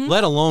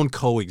 let alone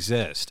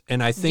coexist.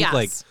 And I think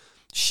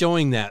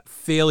showing that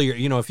failure,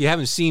 if you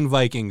haven't seen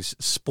Vikings,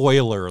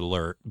 spoiler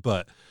alert,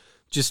 but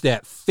just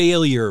that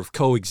failure of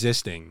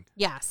coexisting.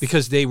 Yes.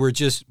 Because they were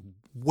just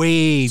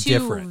way Two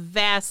different.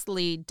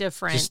 Vastly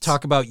different. Just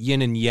talk about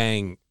yin and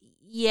yang.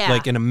 Yeah.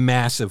 Like in a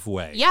massive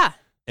way. Yeah.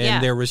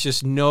 And there was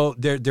just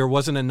there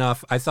wasn't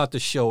enough. I thought the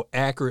show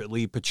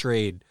accurately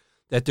portrayed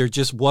that there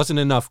just wasn't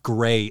enough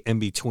gray in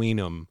between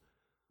them.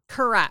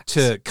 Correct.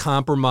 To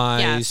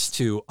compromise,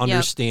 to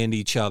understand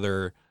each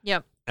other.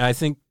 Yep. And I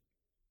think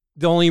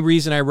the only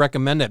reason I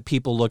recommend that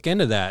people look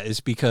into that is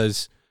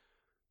because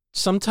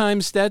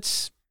sometimes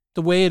that's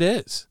the way it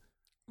is.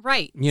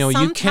 Right.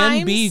 You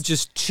can be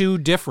just too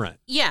different.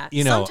 Yeah.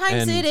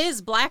 Sometimes it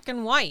is black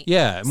and white.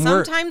 Yeah.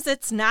 Sometimes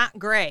it's not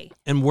gray.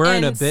 And we're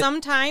in a bit.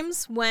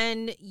 Sometimes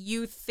when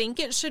you think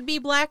it should be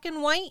black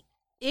and white,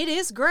 it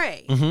is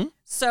gray. Mm-hmm.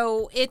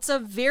 So it's a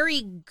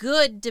very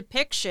good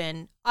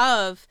depiction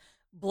of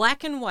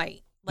black and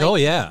white. Oh,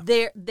 yeah.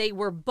 They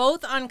were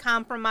both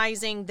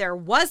uncompromising. There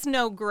was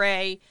no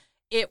gray.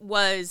 It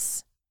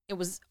was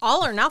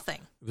all or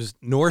nothing. It was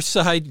North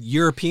side,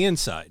 European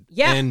side.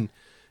 Yeah. And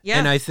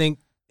I think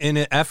in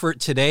an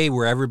effort today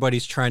where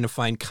everybody's trying to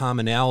find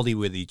commonality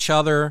with each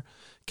other,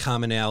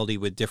 commonality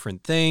with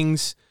different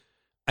things,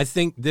 I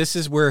think this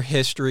is where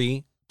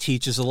history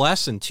teaches a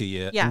lesson to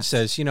you and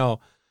says,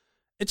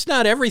 it's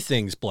not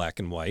everything's black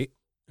and white,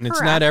 and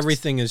it's not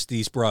everything is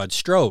these broad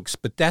strokes,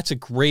 but that's a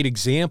great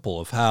example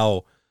of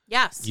how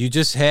you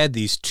just had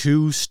these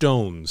two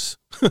stones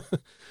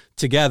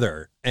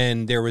together,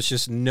 and there was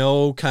just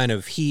no kind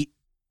of heat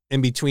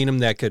in between them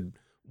that could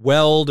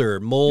weld or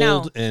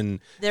mold,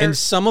 and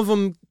some of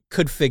them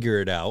could figure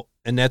it out,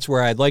 and that's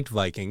where I liked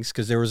Vikings,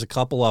 because there was a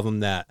couple of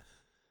them that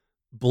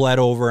bled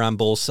over on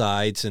both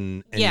sides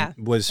and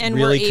was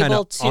really kind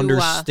of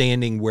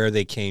understanding where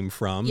they came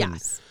from.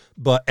 Yes.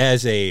 But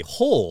as a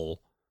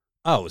whole,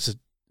 it was a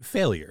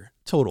failure,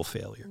 total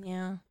failure.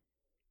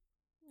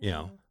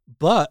 Yeah.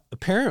 But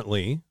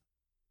apparently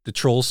the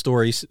troll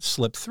stories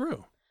slipped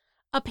through.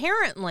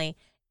 Apparently.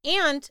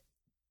 And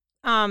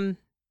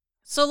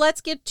so let's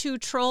get to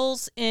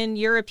trolls in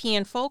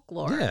European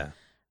folklore. Yeah.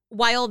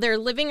 While their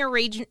living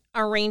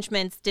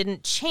arrangements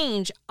didn't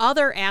change,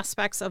 other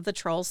aspects of the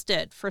trolls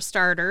did. For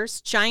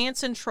starters,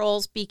 giants and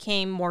trolls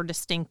became more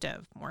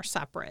distinctive, more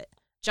separate.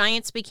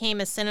 Giants became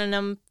a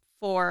synonym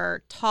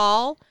for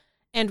tall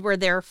and were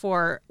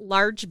therefore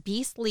large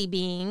beastly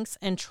beings,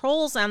 and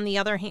trolls, on the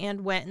other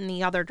hand, went in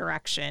the other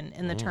direction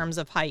in the terms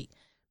of height.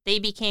 They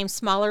became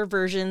smaller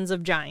versions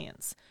of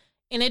giants.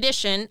 In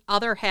addition,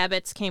 other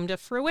habits came to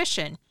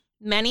fruition.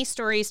 Many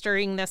stories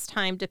during this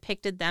time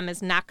depicted them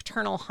as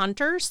nocturnal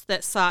hunters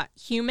that sought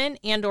human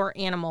and or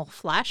animal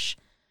flesh.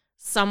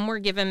 Some were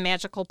given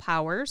magical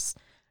powers.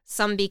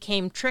 Some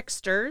became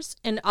tricksters,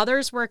 and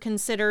others were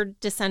considered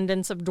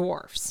descendants of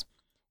dwarfs.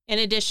 In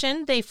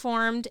addition, they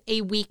formed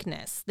a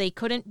weakness. They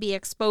couldn't be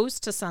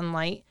exposed to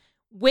sunlight,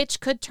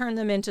 which could turn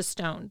them into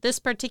stone. This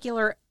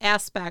particular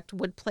aspect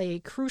would play a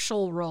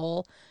crucial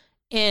role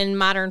in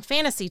modern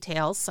fantasy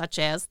tales such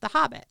as The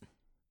Hobbit.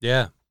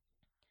 Yeah.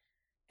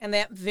 And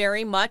that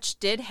very much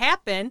did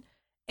happen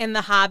in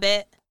The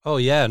Hobbit. Oh,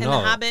 yeah, in the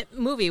Hobbit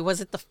movie. Was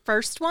it the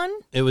first one?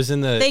 It was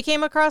in the... They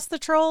came across the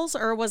trolls,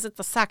 or was it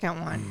the second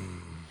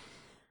one?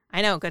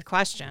 I know, good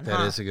question.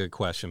 That is a good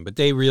question, but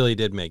they really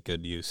did make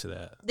good use of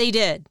that. They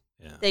did.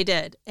 Yeah. They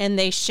did. And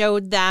they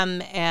showed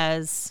them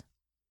as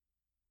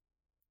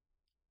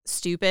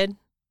stupid.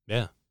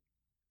 Yeah.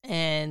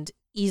 And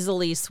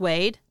easily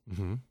swayed.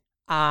 Mm-hmm.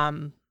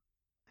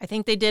 I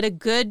think they did a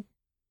good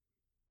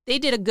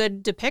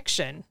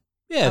depiction.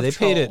 Yeah, they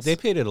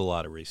paid it a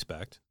lot of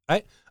respect.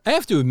 I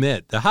have to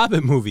admit, the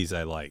Hobbit movies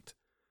I liked.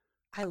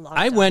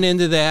 I went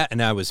into that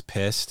and I was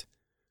pissed.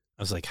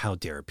 I was like, how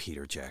dare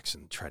Peter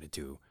Jackson try to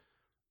do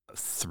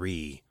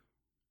 3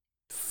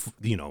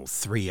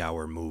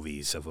 3-hour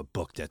movies of a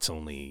book that's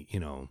only,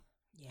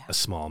 a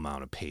small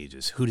amount of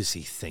pages. Who does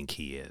he think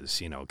he is?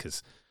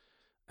 Because,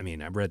 I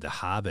read The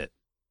Hobbit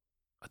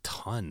a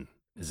ton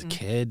as a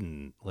kid,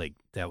 and,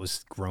 that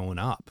was growing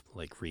up,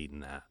 reading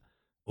that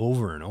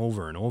over and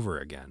over and over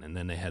again. And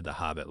then they had the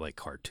Hobbit,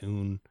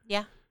 cartoon.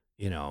 Yeah.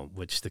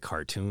 Which the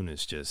cartoon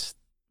is just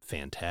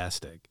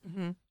fantastic.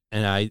 Mm-hmm.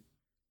 And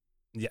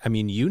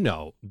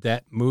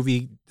that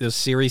movie, the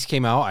series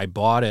came out, I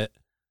bought it.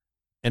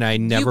 and I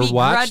never you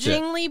watched it.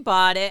 begrudgingly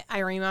bought it. I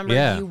remember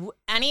you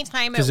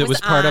anytime because it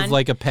was part of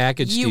like a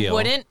package deal.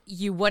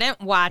 You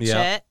wouldn't watch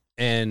it.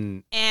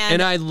 And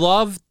I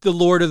love the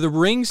Lord of the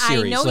Rings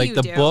series, I know like you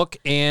the do. book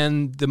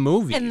and the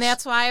movies. And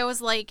that's why I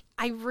was like,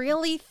 I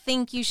really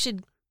think you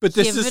should But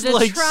this give is it a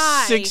like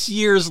try. 6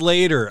 years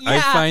later. I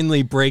Yeah.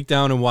 finally break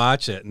down and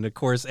watch it. And of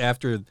course,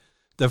 after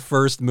the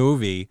first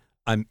movie,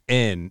 I'm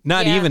in.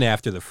 Not Yeah. even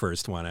after the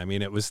first one. I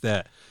mean, it was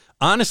that.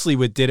 Honestly,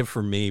 what did it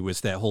for me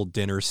was that whole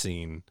dinner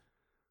scene.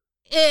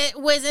 It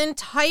was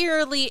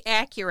entirely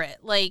accurate.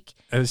 Like,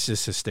 It was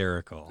just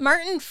hysterical.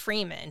 Martin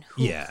Freeman,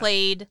 who Yeah.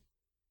 played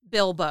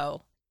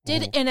Bilbo,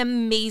 did an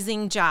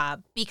amazing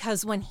job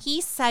because when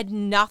he said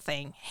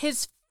nothing,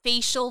 his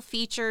facial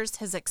features,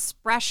 his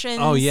expressions,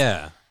 Oh,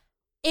 yeah.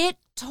 it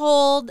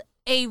told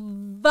a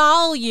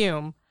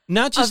volume.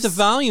 Not just of- a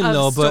volume, of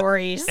though, but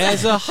stories.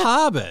 as a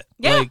Hobbit.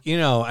 Yeah. Like,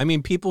 I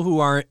mean, people who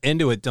aren't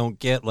into it don't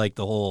get like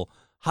the whole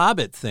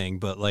Hobbit thing,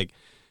 but like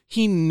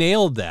he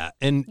nailed that.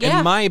 And Yeah.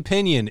 in my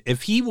opinion,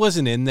 if he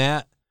wasn't in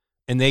that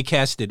and they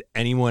casted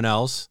anyone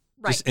else,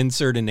 just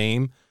insert a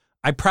name,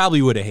 I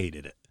probably would have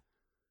hated it.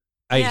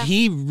 Yeah.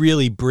 He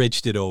really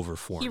bridged it over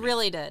for me. He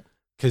really did.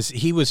 Because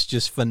he was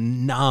just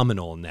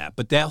phenomenal in that.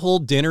 But that whole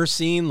dinner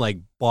scene like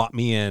bought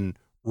me in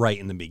right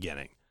in the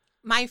beginning.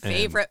 My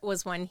favorite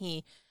was when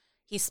he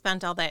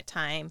spent all that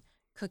time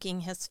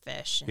cooking his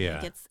fish. And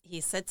Yeah. he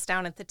sits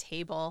down at the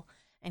table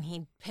and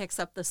he picks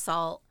up the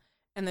salt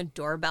and the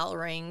doorbell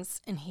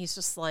rings and he's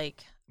just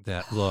like,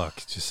 That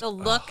look. Just the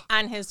look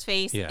on his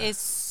face Yeah. is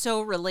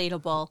so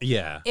relatable.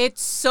 Yeah.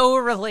 It's so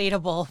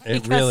relatable.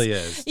 It because really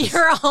is.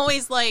 You're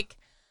always like,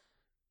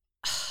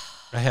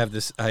 I have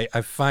this. I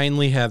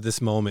finally have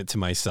this moment to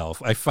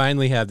myself. I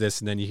finally have this,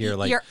 and then you hear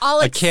like you're all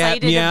a cat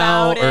excited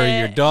meow about or it.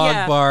 your dog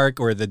Yeah. bark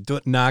or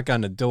the knock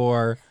on the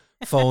door,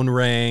 phone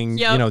ring.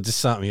 Yep. Just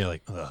something you're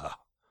like, ugh,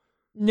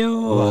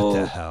 no. what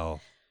the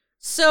hell?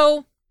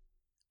 So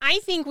I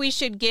think we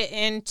should get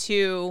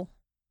into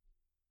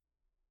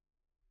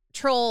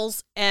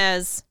trolls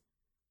as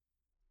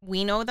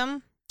we know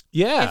them,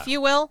 Yeah, if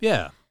you will.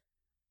 yeah.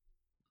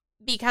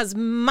 Because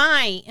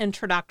my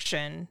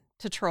introduction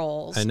to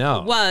trolls I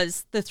know.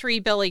 was the three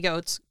Billy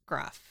Goats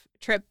gruff.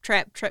 Trip,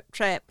 trap, trip,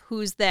 trap.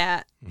 Who's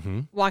that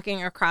Mm-hmm.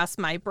 walking across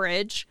my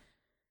bridge?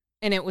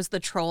 And it was the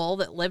troll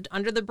that lived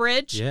under the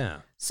bridge.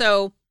 Yeah,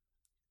 So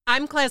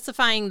I'm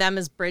classifying them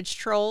as bridge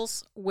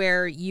trolls,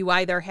 where you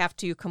either have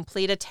to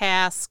complete a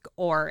task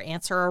or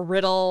answer a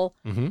riddle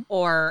mm-hmm.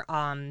 or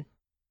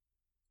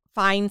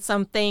find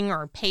something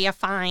or pay a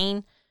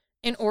fine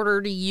in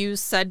order to use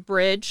said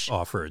bridge.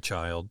 Offer a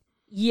child.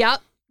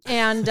 Yep.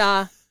 And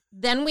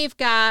then we've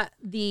got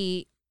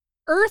the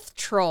earth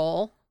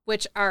troll,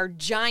 which are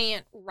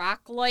giant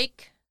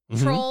rock-like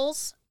Mhm.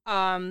 trolls.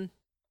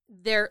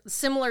 They're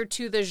similar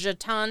to the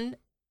Jotun,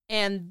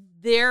 and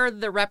they're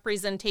the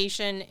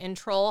representation in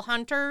Troll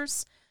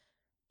Hunters.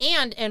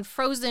 And in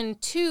Frozen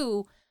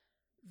 2,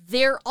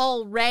 they're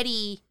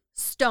already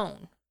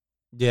stone.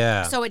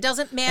 Yeah, So it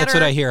doesn't matter. that's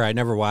what I hear. I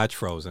never watched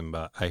Frozen,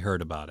 but I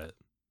heard about it.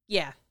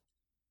 Yeah.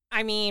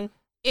 I mean,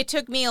 it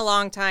took me a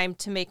long time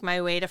to make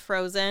my way to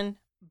Frozen,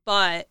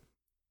 but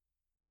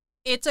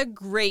it's a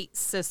great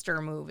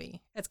sister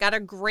movie. It's got a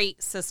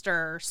great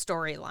sister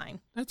storyline.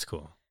 That's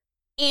cool.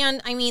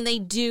 And I mean,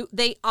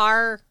 they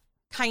are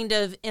kind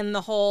of in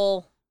the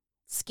whole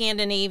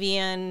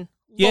Scandinavian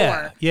Yeah,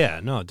 lore. yeah.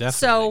 No, definitely.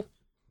 So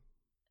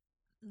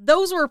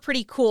those were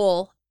pretty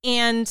cool.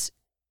 And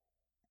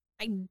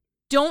I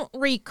don't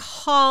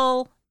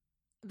recall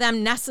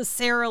them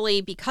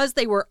necessarily because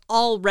they were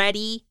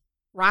already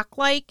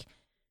rock-like.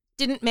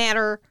 Didn't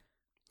matter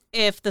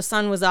if the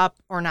sun was up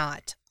or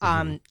not.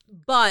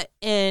 But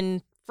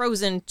in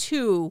Frozen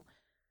 2,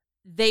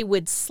 they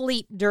would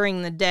sleep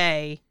during the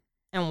day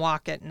and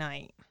walk at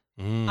night.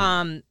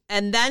 Mm.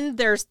 And then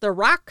there's the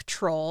rock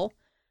troll,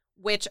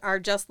 which are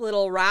just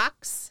little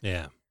rocks.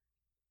 Yeah.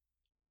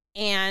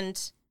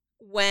 And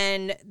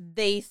when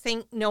they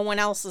think no one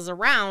else is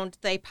around,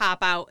 they pop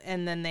out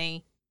and then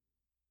they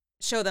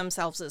show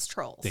themselves as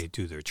trolls. They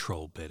do their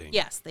troll bidding.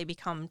 Yes, they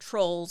become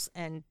trolls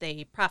and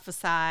they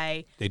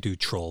prophesy. They do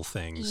troll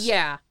things.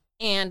 Yeah.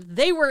 And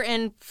they were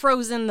in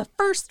Frozen, the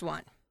first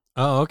one.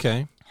 Oh,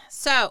 okay.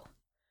 So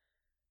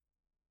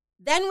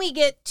then we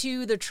get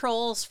to the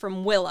trolls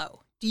from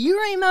Willow. Do you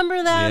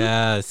remember them?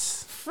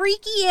 Yes.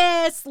 Freaky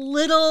ass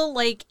little,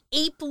 like,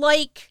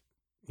 ape-like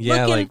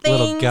Yeah, looking like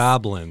little things.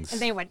 goblins.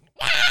 And they went,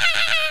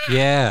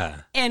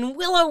 Yeah. and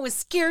Willow was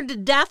scared to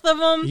death of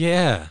them.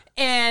 Yeah.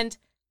 And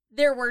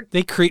there were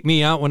They creeped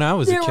me out when I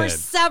was a were kid.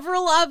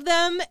 several of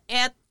them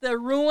at the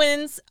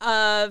ruins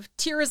of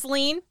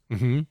Tirisleen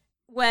Mm-hmm.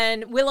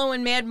 when Willow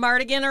and Mad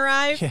Mardigan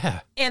arrived. Yeah.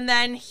 And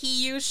then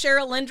he used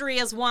Cheryl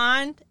Landry's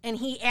wand, and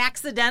he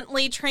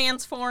accidentally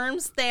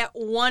transforms that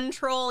one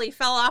troll. He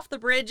fell off the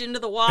bridge into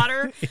the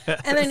water,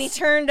 and then he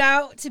turned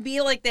out to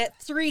be like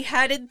that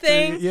three-headed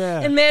thing.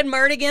 Yeah. And Mad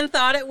Mardigan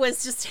thought it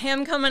was just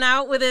him coming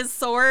out with his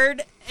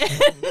sword, and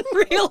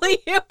really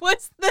it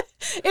was a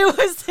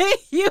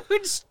huge That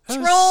was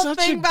troll such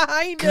thing a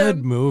behind Good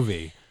him.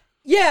 movie.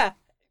 Yeah.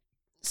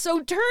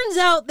 So turns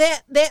out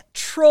that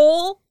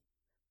troll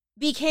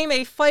became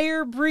a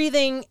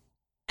fire-breathing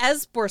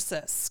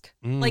Esborsisk.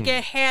 Like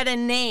it had a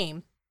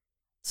name.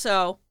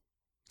 So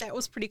that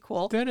was pretty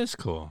cool. That is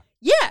cool.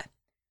 Yeah.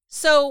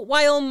 So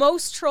while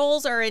most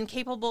trolls are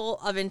incapable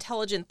of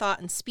intelligent thought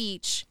and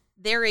speech,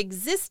 there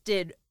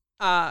existed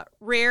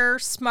rare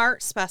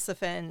smart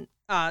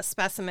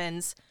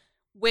specimens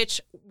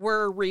which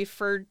were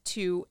referred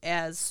to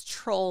as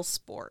troll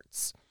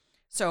sports.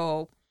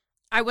 So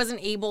I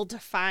wasn't able to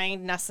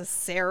find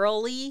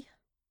necessarily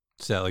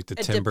Is that like the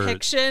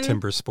depiction.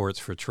 timber sports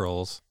for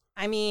trolls?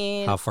 I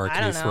mean, how far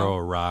can you throw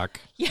a rock?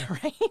 Yeah,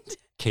 right.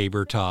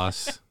 Caber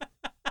toss.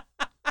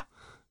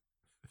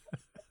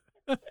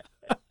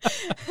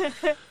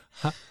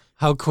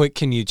 How quick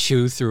can you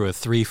chew through a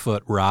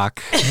 3-foot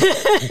rock?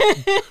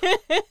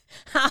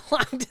 How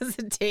long does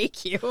it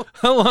take you?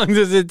 How long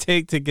does it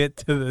take to get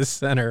to the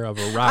center of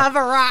a rock? Of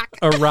a rock.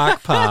 A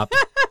rock pop.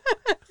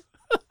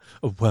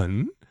 A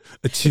 1,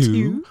 a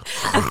 2,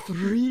 a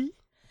 3.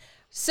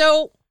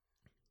 So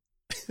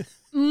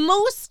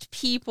most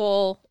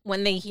people,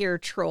 when they hear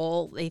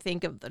troll, they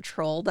think of the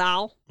troll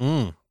doll.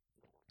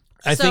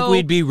 I think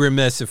we'd be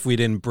remiss if we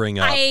didn't bring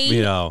up,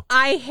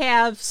 I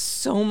have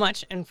so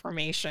much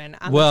information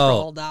on the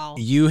troll doll.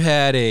 You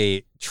had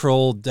a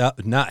troll doll,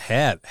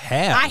 have.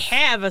 I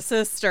have a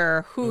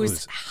sister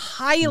who's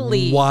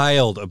highly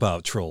wild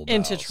about troll dolls.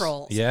 Into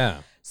trolls.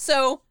 Yeah.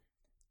 So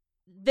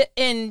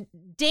in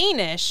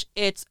Danish,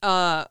 it's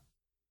Gjoltold.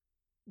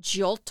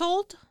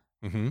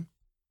 Mm-hmm.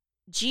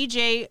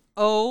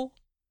 Gjoltrld.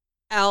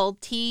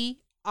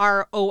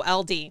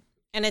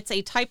 And it's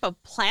a type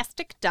of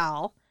plastic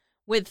doll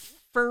with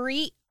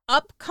furry,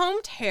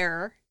 up-combed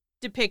hair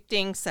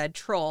depicting said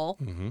troll,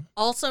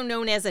 also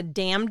known as a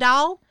dam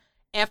doll,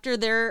 after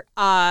their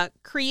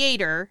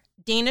creator,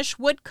 Danish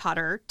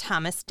woodcutter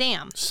Thomas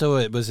Dam. So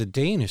it was a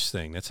Danish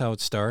thing. That's how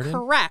it started?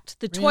 Correct.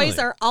 The toys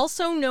are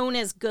also known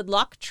as good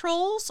luck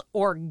trolls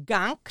or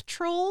gonk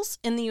trolls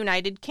in the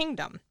United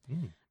Kingdom.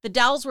 The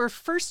dolls were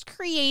first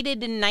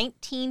created in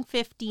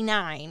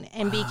 1959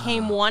 and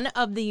became one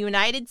of the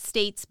United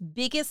States'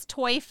 biggest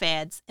toy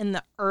fads in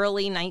the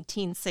early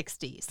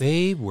 1960s.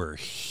 They were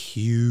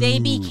huge. They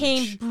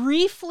became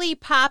briefly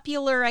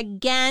popular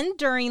again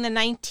during the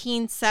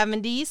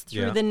 1970s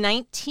through the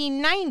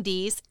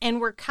 1990s and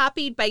were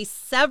copied by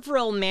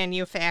several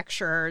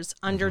manufacturers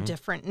under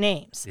different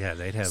names. Yeah,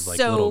 they'd have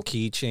little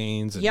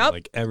keychains and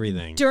like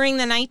everything. During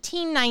the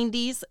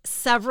 1990s,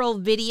 several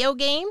video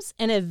games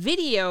and a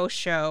video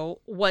show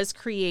was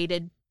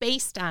created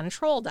based on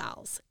troll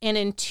dolls. And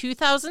in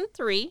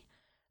 2003,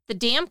 the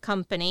Dam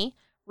Company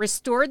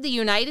restored the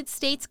United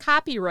States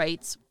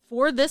copyrights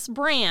for this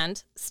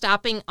brand,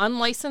 stopping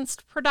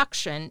unlicensed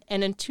production.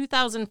 And in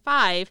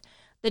 2005,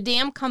 the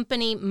Dam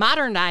Company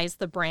modernized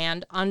the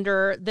brand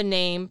under the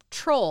name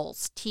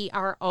Trolls,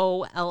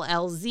 Trollz.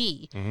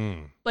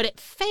 But it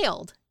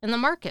failed in the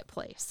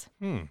marketplace.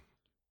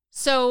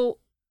 So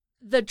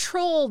the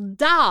troll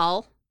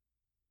doll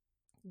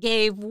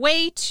gave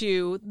way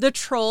to the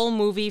Troll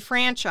movie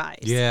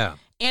franchise. Yeah.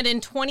 And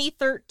in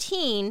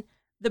 2013,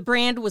 the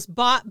brand was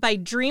bought by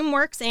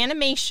DreamWorks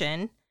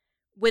Animation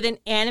with an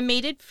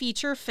animated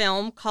feature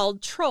film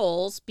called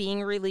Trolls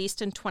being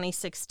released in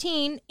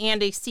 2016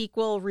 and a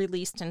sequel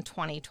released in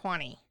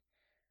 2020.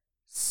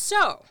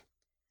 So,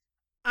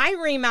 I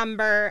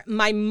remember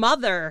my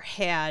mother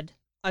had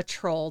a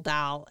troll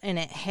doll and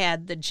it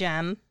had the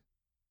gem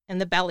and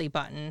the belly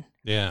button.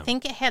 Yeah. I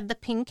think it had the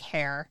pink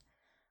hair.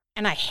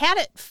 And I had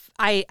it,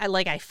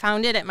 I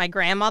found it at my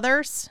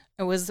grandmother's.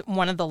 It was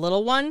one of the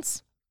little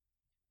ones.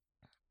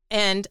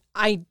 And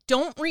I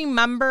don't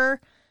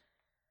remember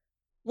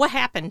what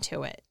happened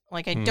to it.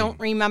 Like, I don't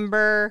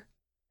remember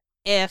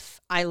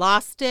if I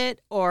lost it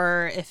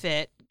or if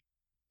it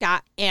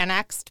got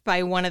annexed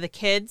by one of the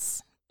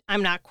kids.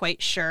 I'm not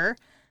quite sure.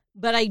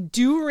 But I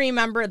do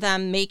remember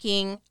them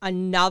making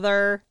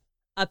another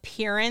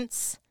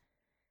appearance.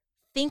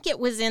 I think it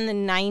was in the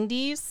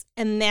 90s.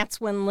 And that's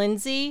when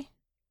Lindsay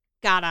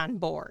got on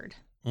board.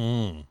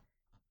 And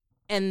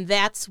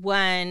that's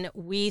when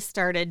we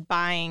started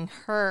buying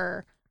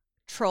her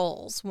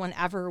trolls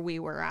whenever we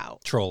were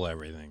out. Troll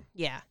everything.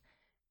 Yeah.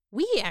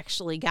 We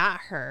actually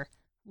got her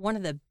one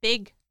of the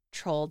big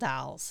troll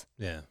dolls.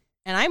 Yeah.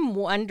 And I'm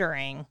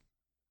wondering,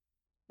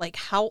 like,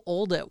 how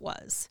old it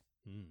was.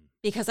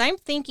 Because I'm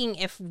thinking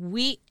all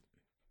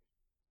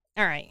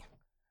right,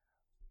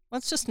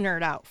 let's just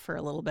nerd out for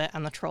a little bit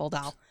on the troll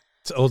doll.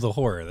 It's the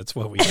horror. That's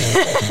what we do.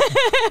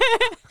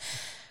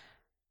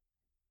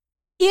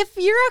 If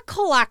you're a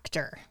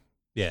collector,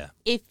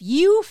 if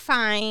you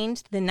find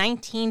the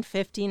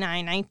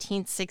 1959,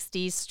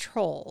 1960s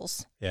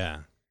trolls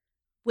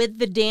with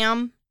the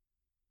Dam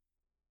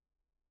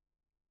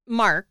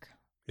mark,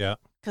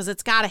 because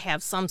it's got to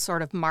have some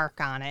sort of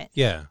mark on it.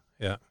 Yeah.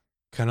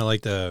 Kind of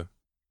like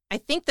I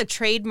think the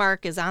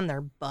trademark is on their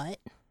butt.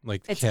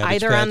 Like it's Cabbage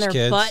either Patch on their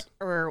Kids. butt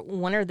or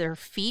one of their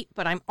feet,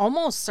 but I'm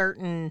almost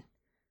certain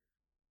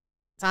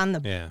it's on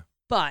the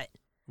butt.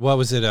 What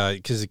was it?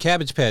 Because the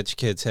Cabbage Patch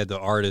Kids had the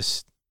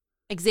artist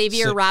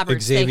Xavier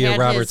Roberts. Xavier they had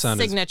Roberts his on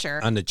signature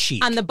on the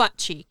cheek. on the butt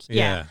cheek.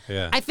 Yeah.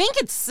 Yeah. I think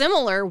it's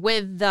similar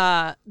with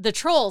the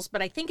trolls,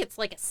 but I think it's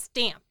like a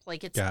stamp,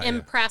 like it's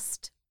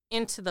impressed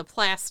into the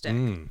plastic.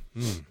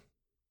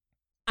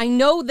 I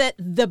know that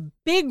the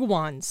big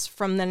ones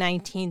from the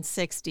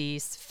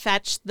 1960s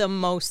fetched the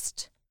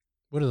most.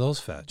 What do those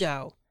fetch?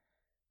 Dough.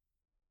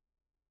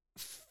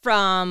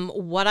 From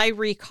what I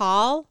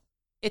recall,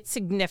 it's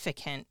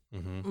significant.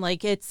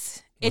 Like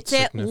it's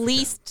at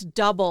least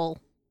double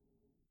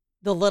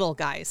the little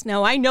guys.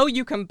 Now, I know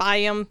you can buy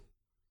them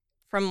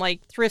from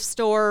like thrift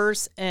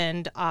stores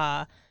and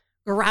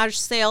garage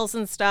sales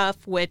and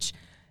stuff, which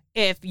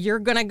if you're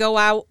going to go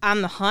out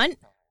on the hunt,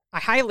 I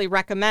highly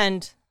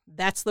recommend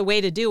that's the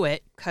way to do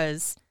it,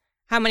 because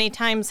how many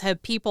times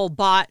have people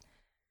bought,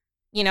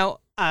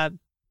 a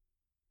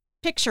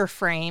picture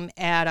frame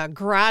at a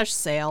garage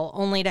sale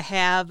only to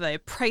have a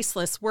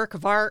priceless work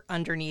of art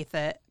underneath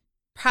it?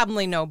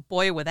 Probably no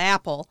Boy with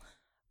Apple,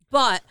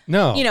 but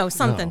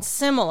something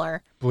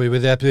similar. Boy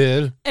with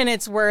Apple. And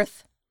it's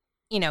worth,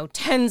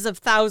 tens of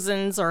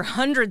thousands or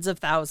hundreds of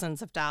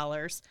thousands of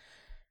dollars.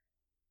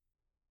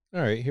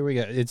 All right, here we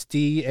go. It's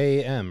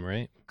DAM,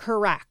 right?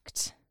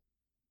 Correct.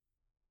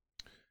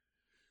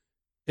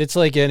 It's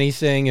like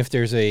anything, if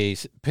there's a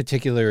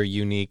particular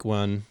unique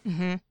one.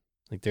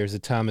 Like there's a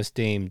Thomas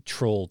Dame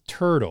Troll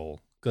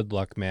Turtle, good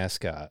luck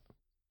mascot.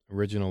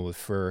 Original with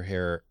fur,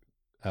 hair,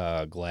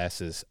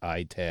 glasses,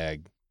 eye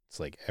tag. It's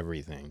like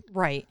everything.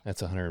 Right.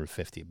 That's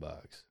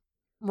 $150.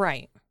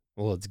 Right.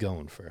 Well, it's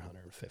going for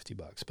 $150.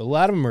 But a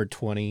lot of them are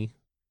 20,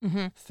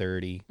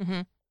 30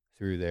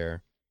 through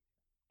there.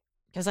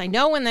 Because I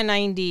know in the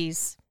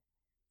 90s,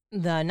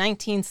 the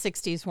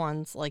 1960s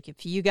ones, like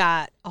if you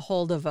got a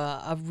hold of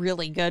a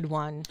really good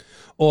one.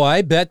 Oh,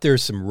 I bet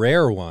there's some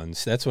rare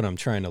ones. That's what I'm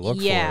trying to look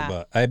for.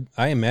 But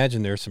I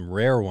imagine there's some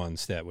rare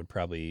ones that would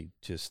probably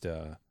just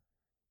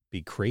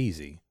be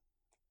crazy.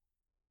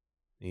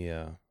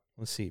 Yeah.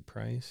 Let's see.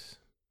 Price.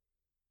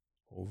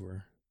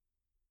 Over.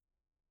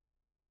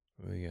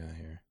 What do we got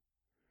here?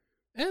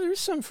 Yeah, there's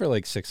some for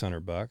like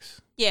 $600.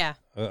 Yeah.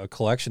 A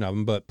collection of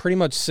them, but pretty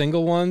much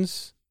single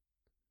ones.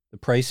 The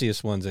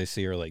priciest ones I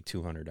see are like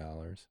 $200,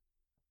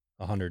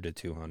 $100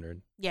 to $200.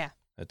 Yeah,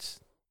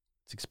 it's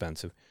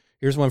expensive.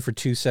 Here's one for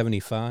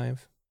 $275.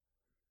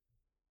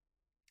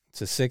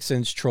 It's a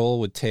 6-inch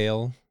troll with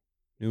tail,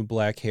 new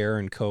black hair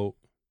and coat,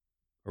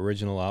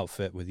 original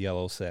outfit with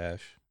yellow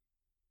sash.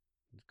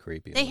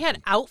 Creepy. They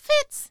had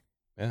outfits?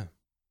 Yeah,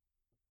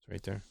 it's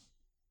right there.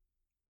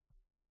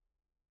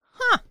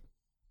 Huh?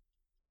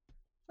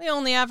 We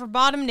only ever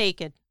bought them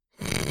naked.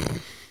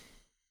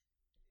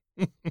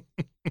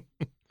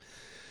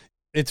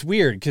 It's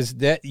weird because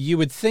that you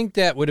would think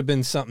that would have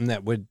been something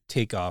that would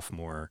take off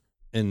more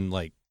in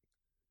like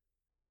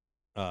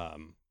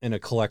in a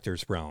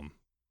collector's realm,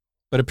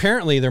 but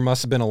apparently there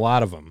must have been a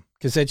lot of them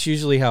because that's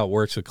usually how it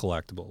works with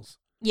collectibles.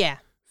 Yeah,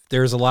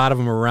 there's a lot of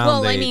them around.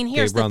 Well,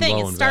 here's the thing: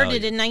 it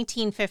started in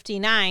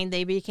 1959.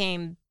 They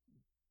became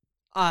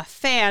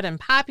fad and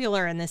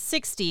popular in the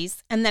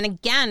 60s, and then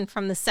again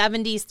from the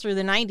 70s through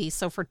the 90s.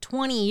 So for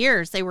 20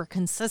 years, they were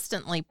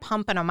consistently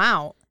pumping them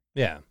out.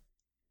 Yeah.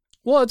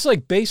 Well, it's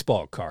like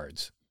baseball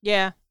cards.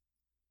 Yeah.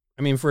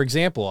 I mean, for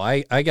example,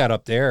 I got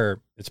up there.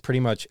 It's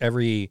pretty much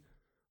every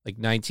like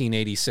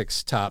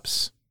 1986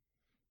 Topps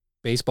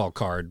baseball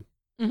card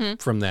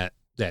from that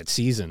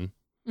season.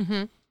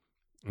 And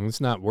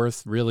it's not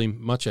worth really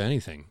much of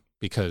anything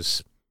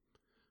because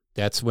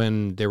that's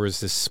when there was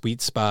this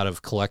sweet spot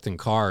of collecting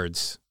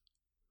cards.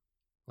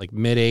 Like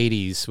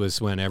mid-'80s was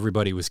when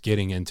everybody was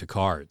getting into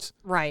cards.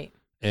 Right.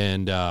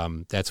 And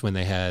that's when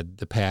they had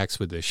the packs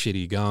with the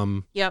shitty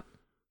gum. Yep.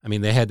 I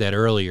mean, they had that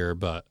earlier,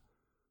 but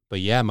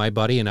yeah, my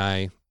buddy and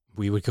I,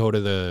 we would go to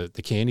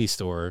the candy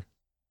store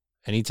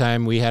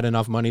anytime we had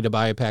enough money to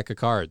buy a pack of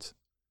cards.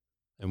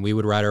 And we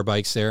would ride our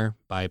bikes there,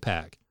 buy a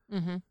pack.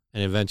 And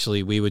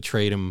eventually we would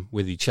trade them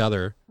with each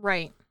other.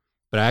 Right.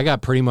 But I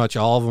got pretty much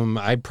all of them.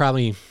 I'd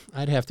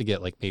have to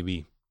get like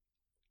maybe,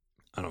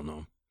 I don't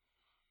know,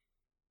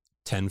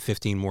 10,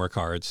 15 more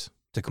cards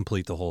to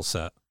complete the whole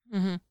set.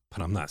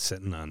 But I'm not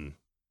sitting on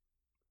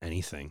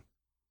anything.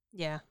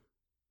 Yeah.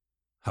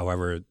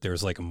 However,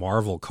 there's like a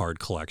Marvel card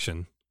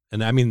collection.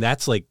 And I mean,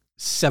 that's like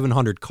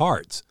 700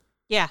 cards.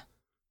 Yeah.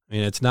 I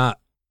mean, it's not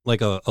like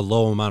a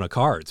low amount of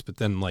cards. But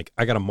then like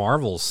I got a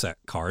Marvel set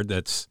card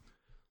that's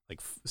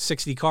like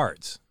 60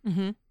 cards.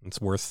 It's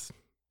worth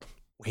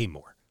way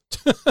more.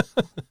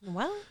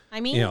 Well, I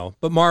mean.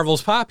 But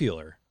Marvel's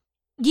popular.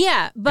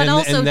 Yeah, but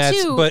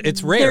too, but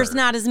it's rare. There's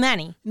not as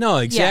many. No,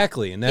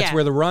 exactly. Yeah. And that's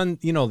where the run,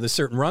 the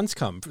certain runs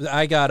come.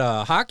 I got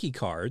hockey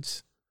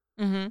cards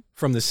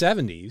from the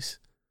 70s.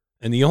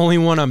 And the only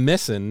one I'm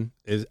missing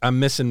is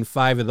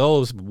 5 of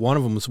those. One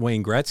of them is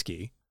Wayne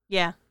Gretzky.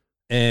 Yeah.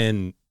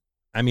 And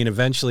I mean,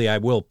 eventually I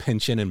will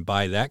pinch in and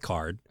buy that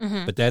card,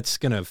 but that's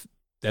gonna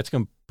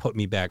put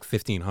me back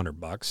 $1,500,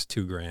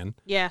 $2,000.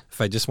 Yeah.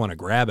 If I just want to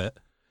grab it.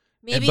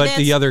 But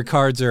the other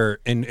cards are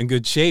in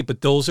good shape.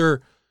 But those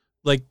are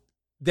like,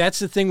 that's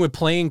the thing with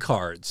playing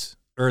cards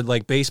or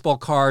like baseball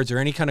cards or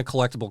any kind of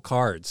collectible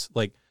cards.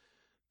 Like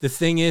the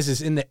thing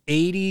is in the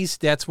 80s,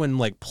 that's when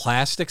like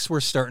plastics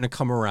were starting to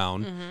come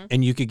around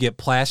and you could get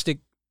plastic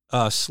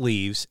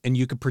sleeves and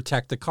you could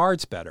protect the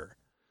cards better.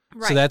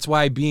 Right. So that's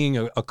why being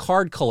a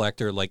card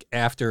collector, like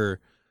after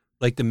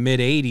like the mid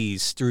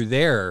 80s through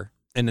there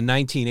and the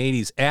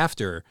 1980s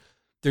after,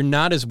 they're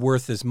not as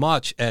worth as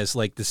much as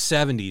like the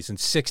 70s and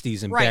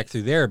 60s and back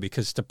through there,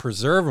 because to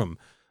preserve them,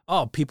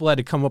 people had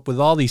to come up with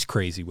all these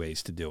crazy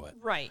ways to do it.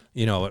 Right.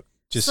 You know,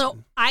 just. So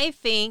I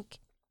think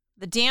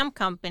the damn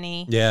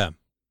company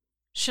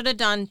should have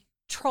done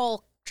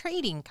troll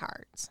trading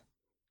cards.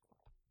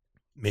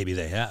 Maybe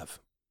they have.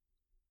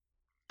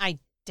 I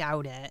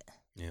doubt it.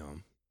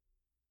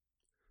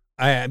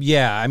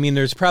 I mean,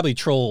 there's probably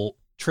troll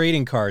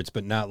trading cards,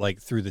 but not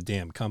like through the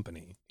damn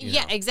company.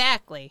 Yeah,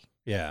 exactly.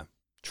 Yeah.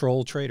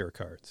 Troll trader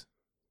cards.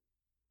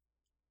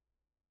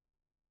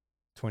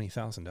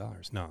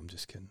 $20,000. No, I'm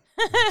just kidding.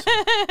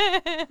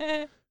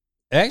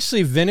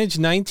 Actually, vintage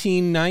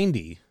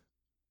 1990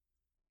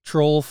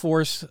 Troll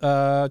Force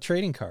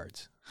trading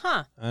cards.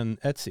 Huh. On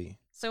Etsy.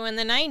 So in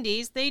the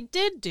 90s, they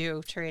did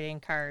do trading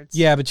cards.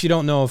 Yeah, but you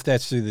don't know if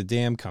that's through the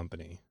damn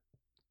company.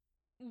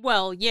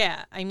 Well,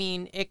 yeah. I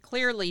mean, it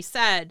clearly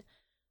said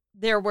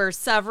there were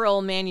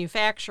several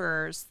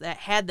manufacturers that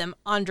had them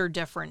under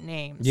different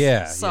names.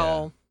 Yeah.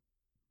 So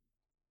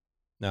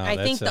no, I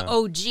think the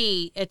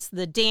OG, it's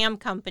the damn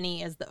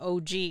company as the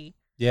OG.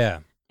 Yeah.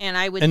 And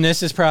I would. And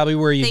this is probably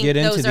where you get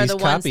into these those are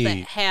the ones that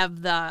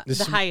have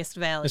the highest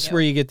value. This is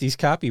where you get these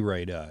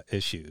copyright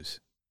issues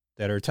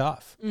that are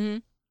tough. Mm-hmm.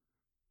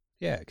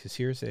 Yeah, because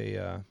here's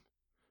all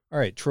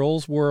right,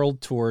 Trolls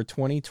World Tour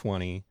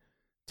 2020,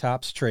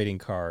 Topps trading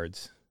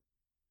cards.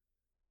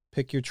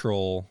 Pick your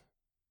troll.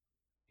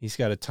 He's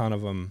got a ton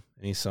of them,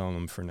 and he's selling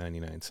them for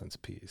 99 cents a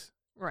piece.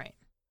 Right.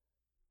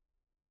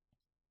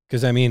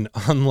 Because, I mean,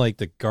 unlike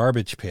the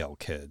Garbage Pail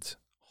Kids,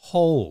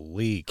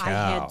 holy cow.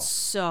 I had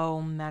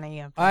so many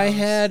of those. I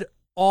had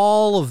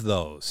all of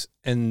those.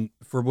 And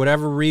for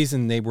whatever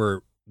reason, they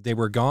were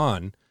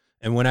gone.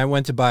 And when I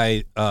went to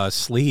buy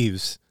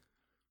sleeves,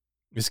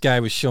 this guy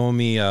was showing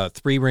me a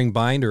 3-ring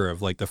binder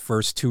of like the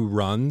first 2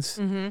 runs.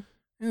 Mm-hmm.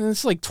 And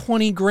it's like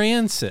 20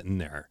 grand sitting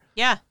there.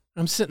 Yeah.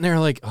 I'm sitting there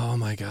like, oh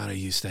my God, I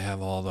used to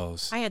have all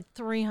those. I had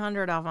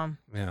 300 of them.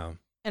 Yeah.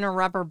 In a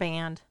rubber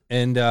band.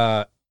 And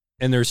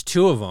there's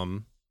 2 of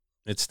them.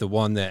 It's the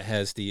one that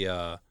has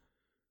the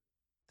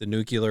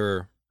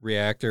nuclear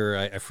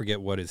reactor. I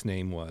forget what his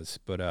name was,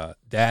 but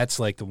that's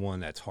like the one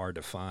that's hard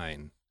to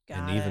find.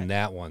 Even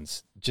that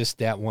one's, just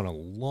that one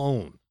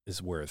alone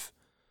is worth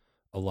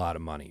a lot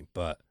of money.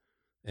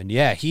 And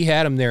yeah, he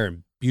had them there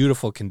in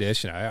beautiful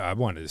condition. I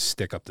wanted to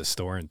stick up the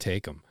store and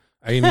take them.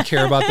 I didn't even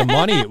care about the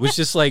money. It was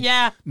just like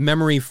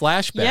memory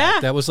flashback. Yeah.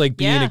 That was like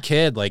being a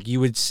kid. Like you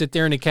would sit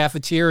there in the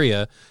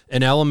cafeteria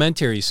in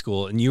elementary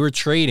school and you were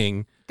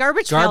trading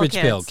garbage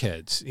pail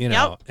kids, you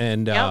know,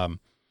 and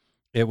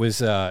it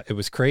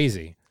was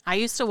crazy. I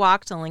used to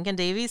walk to Lincoln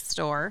Davies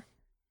store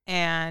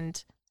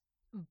and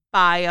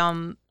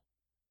buy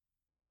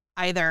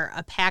either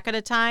a pack at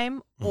a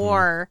time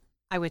or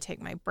I would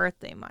take my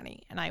birthday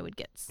money and I would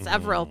get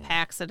several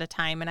packs at a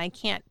time. And I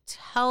can't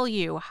tell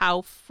you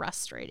how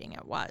frustrating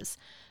it was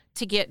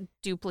to get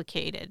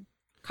duplicated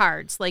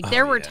cards. Like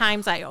there were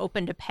times I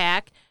opened a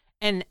pack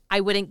and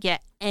I wouldn't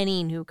get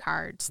any new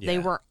cards. Yeah. They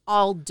were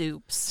all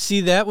dupes.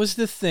 See, that was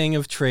the thing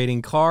of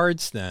trading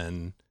cards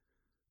then.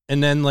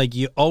 And then like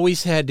you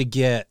always had to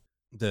get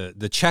the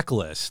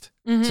checklist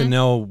to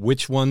know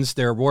which ones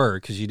there were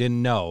because you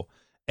didn't know.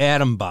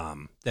 Atom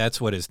Bomb, that's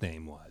what his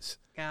name was.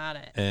 Got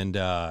it. And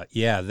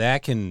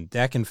that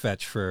can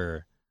fetch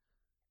for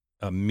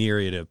a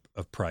myriad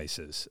of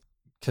prices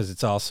because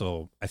it's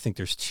also, I think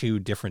there's 2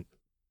 different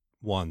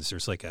ones.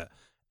 There's like a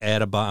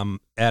Atom Bomb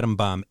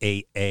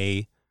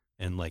 8A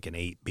and like an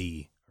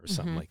 8B or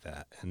something like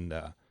that. And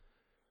I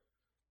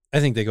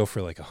think they go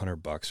for like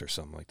 $100 or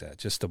something like that,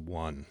 just the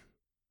one.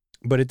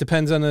 But it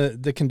depends on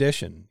the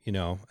condition, you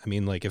know. I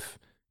mean, like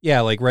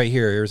like right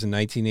here's a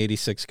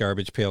 1986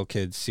 Garbage Pail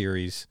Kids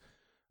series,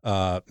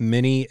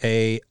 mini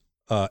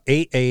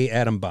 8A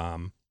Atom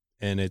Bomb,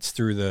 and it's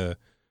through the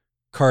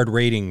card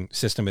rating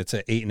system. It's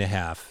at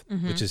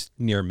 8.5, which is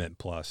near mint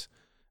plus.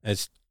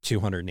 It's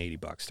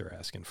 $280 they're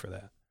asking for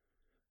that.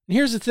 And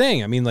here's the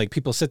thing. I mean, like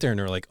people sit there and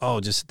they're like, oh,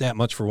 just that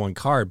much for one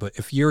card. But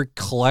if you're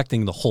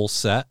collecting the whole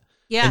set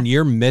and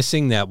you're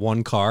missing that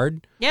one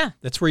card,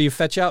 that's where you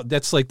fetch out.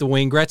 That's like the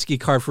Wayne Gretzky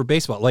card for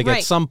baseball. Like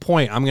at some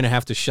point, I'm going to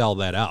have to shell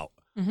that out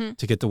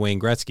to get the Wayne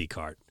Gretzky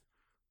card.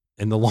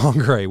 And the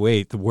longer I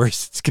wait, the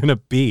worse it's going to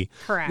be.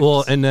 Correct.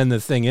 Well, and then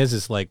the thing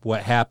is like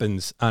what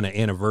happens on an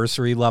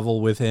anniversary level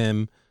with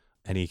him,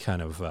 any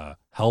kind of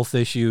health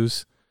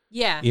issues.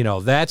 Yeah. You know,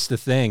 that's the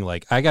thing.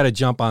 Like, I got to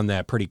jump on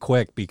that pretty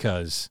quick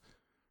because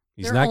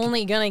they're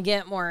only going to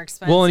get more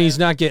expensive. Well, and he's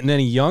not getting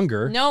any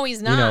younger. No,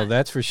 he's not. You know,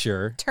 that's for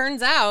sure.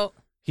 Turns out.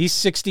 He's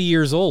 60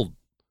 years old.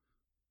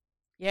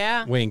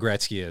 Yeah. Wayne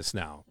Gretzky is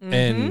now.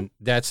 And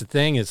that's the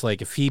thing. It's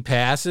like if he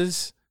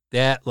passes...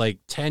 that like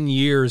 10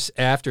 years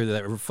after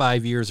that, or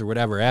 5 years or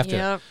whatever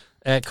after,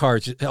 At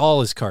cards,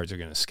 all his cards are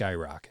going to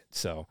skyrocket.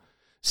 So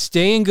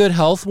stay in good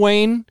health,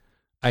 Wayne.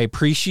 I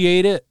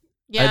appreciate it.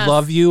 Yes. I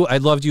love you. I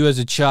loved you as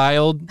a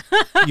child.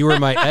 You were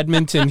my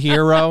Edmonton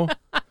hero.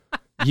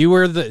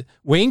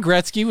 Wayne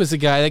Gretzky was the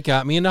guy that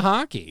got me into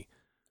hockey.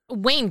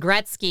 Wayne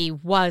Gretzky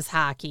was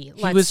hockey.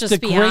 He was the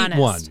great honest.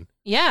 one.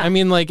 Yeah. I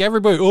mean, like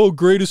everybody,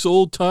 greatest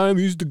old time.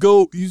 He's the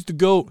GOAT. He's the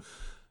GOAT.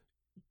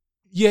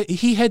 Yeah,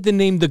 he had the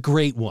name the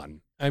Great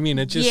One. I mean,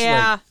 it just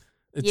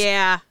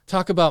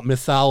talk about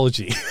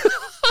mythology.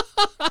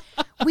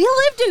 We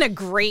lived in a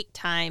great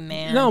time,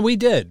 man. No, we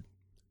did.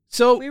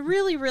 So we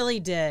really, really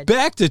did.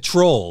 Back to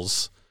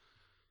Trolls.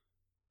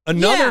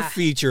 Another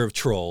feature of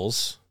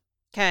Trolls.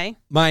 Okay.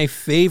 My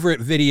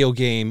favorite video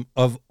game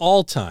of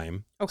all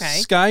time, okay,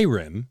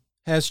 Skyrim,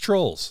 has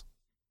trolls.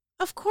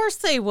 Of course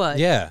they would.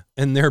 Yeah,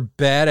 and they're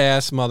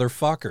badass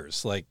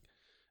motherfuckers. Like,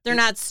 they're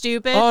not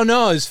stupid. Oh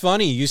no, it's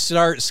funny. You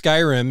start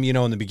Skyrim,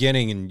 in the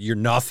beginning, and you're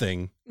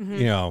nothing.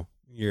 Mm-hmm.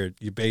 You're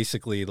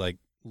basically like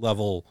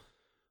level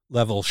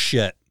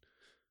shit,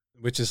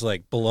 which is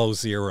like below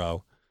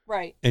zero.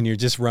 Right. And you're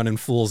just running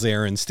fool's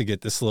errands to get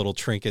this little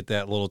trinket,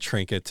 that little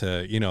trinket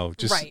to,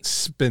 just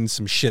spin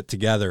some shit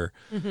together.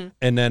 Mm-hmm.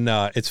 And then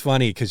it's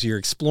funny because you're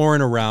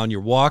exploring around,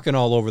 you're walking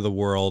all over the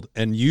world,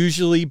 and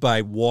usually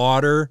by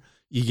water,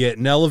 you get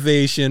an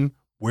elevation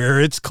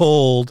where it's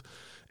cold,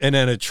 and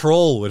then a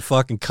troll would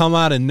fucking come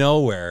out of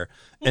nowhere,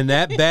 and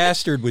that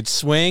bastard would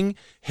swing,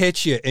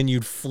 hit you, and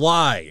you'd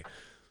fly.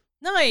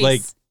 Nice.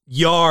 Like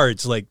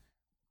yards, like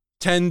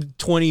 10,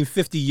 20,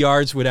 50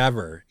 yards,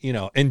 whatever,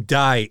 and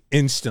die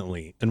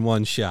instantly in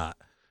one shot.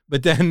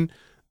 But then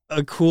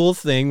a cool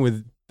thing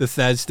with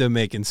Bethesda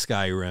making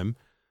Skyrim,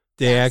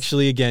 they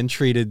actually, again,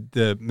 treated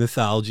the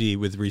mythology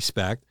with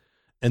respect,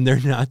 and they're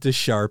not the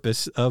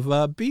sharpest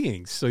of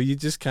beings. So you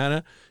just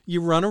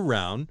you run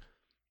around.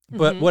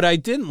 But what I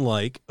didn't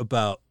like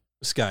about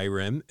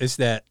Skyrim is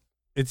that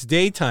it's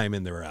daytime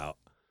and they're out.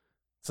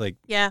 It's like,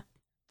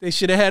 they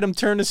should have had them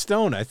turn to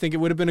stone. I think it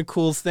would have been a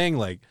cool thing,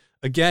 like,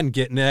 again,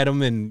 getting at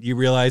them and you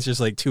realize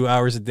there's like 2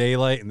 hours of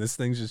daylight and this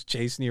thing's just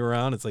chasing you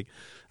around. It's like,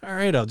 all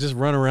right, I'll just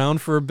run around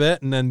for a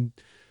bit and then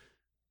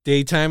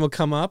daytime will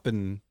come up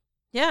and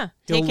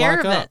take care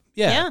of it.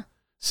 Yeah.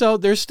 So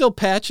there's still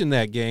patching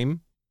that game.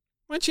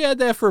 Why don't you add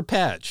that for a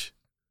patch?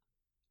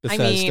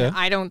 Bethesda. I mean,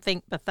 I don't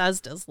think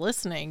Bethesda's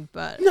listening,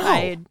 but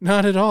no,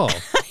 not at all.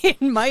 I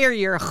admire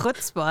your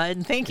chutzpah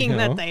in thinking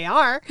that they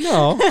are.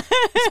 No,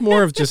 it's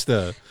more of just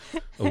a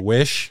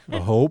wish,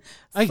 a hope.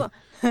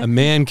 A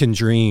man can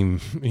dream,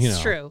 It's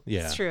true.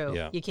 Yeah, it's true.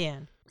 Yeah. You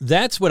can.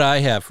 That's what I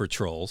have for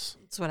Trolls.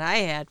 That's what I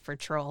had for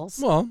Trolls.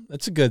 Well,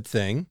 that's a good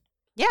thing.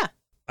 Yeah.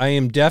 I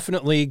am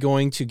definitely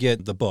going to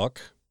get the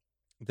book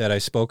that I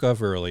spoke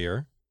of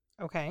earlier.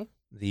 Okay.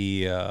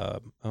 The,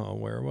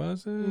 where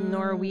was it?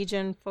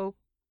 Norwegian folk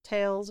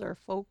tales or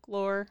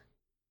folklore.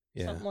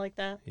 Yeah. Something like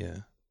that. Yeah.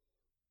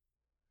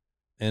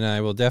 And I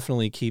will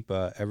definitely keep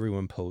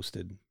everyone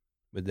posted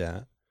with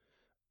that.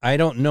 I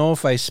don't know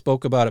if I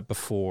spoke about it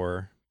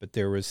before, but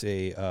there was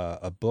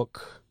a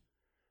book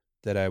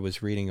that I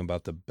was reading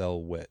about the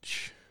Bell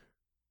Witch.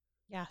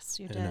 Yes,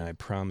 you did. And I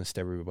promised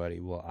everybody,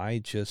 well, I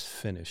just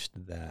finished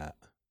that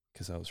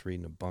because I was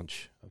reading a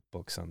bunch of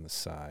books on the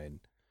side.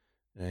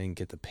 And I didn't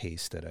get the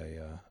pace that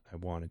I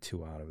wanted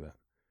to out of it.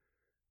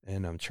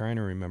 And I'm trying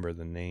to remember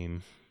the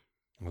name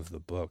of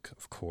the book,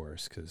 of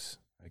course, because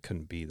I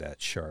couldn't be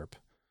that sharp.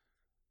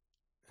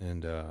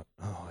 And,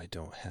 I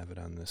don't have it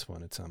on this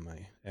one. It's on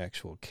my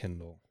actual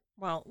Kindle.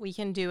 Well, we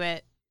can do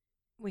it.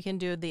 We can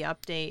do the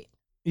update.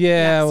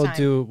 Yeah,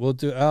 we'll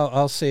do.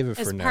 I'll save it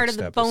for next episode. As part of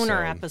the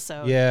boner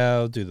episode. Yeah,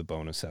 I'll do the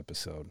bonus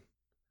episode.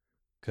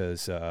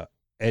 Because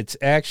it's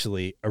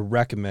actually a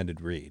recommended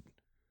read.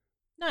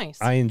 Nice.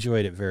 I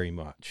enjoyed it very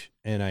much.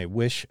 And I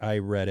wish I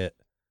read it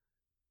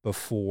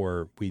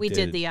before we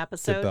did the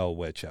episode. The Bell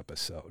Witch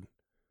episode.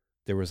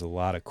 There was a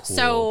lot of cool.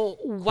 So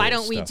why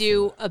don't we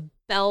do a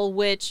Bell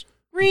Witch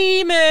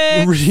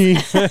remix?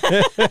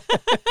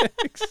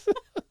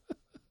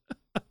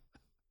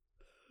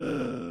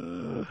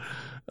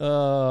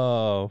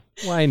 Oh,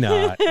 why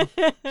not?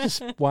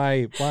 Just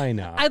why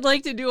not? I'd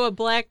like to do a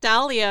Black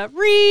Dahlia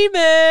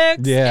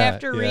remix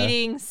after yeah.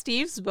 reading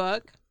Steve's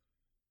book.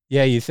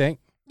 Yeah, you think?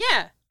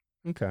 Yeah.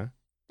 Okay.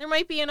 There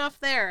might be enough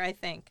there, I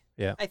think.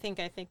 Yeah. I think,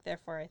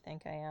 therefore I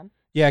think I am.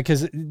 Yeah,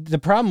 because the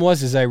problem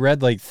was I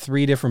read like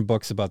 3 different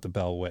books about the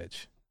Bell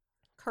Witch.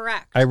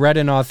 Correct. I read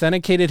an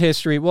authenticated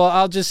history. Well,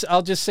 I'll just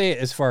say it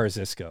as far as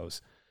this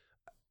goes.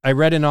 I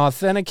read an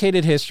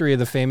authenticated history of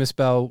the famous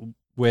Bell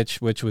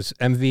Witch, which was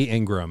M.V.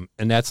 Ingram,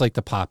 and that's like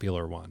the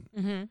popular one.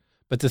 Mm-hmm.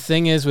 But the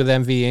thing is with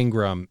M.V.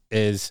 Ingram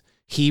is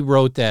he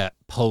wrote that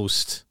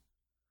post,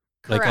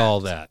 Correct. like all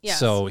that. Yes.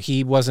 So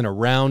he wasn't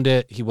around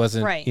it. He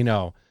wasn't, right.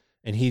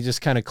 And he just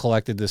kind of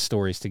collected the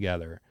stories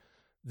together.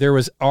 There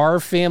was Our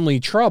Family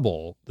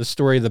Trouble, the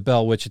story of the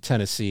Bell Witch of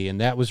Tennessee, and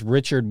that was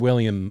Richard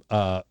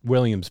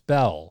Williams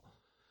Bell.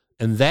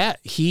 And that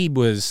he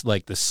was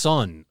like the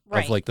son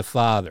right. of like the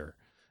father.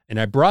 And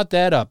I brought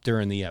that up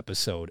during the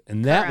episode,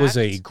 and that was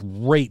a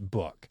great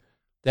book.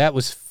 That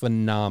was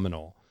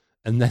phenomenal.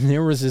 And then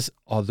there was this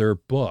other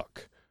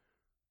book,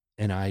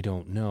 and I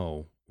don't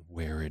know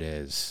where it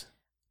is.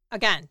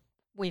 Again,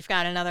 we've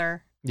got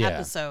another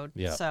episode.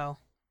 Yeah. So,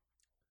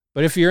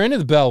 but if you're into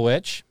the Bell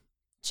Witch,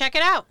 check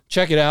it out.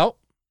 check it out.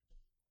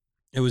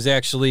 It was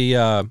actually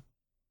well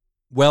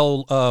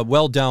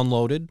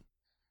downloaded.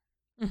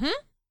 Mm-hmm.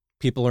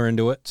 People are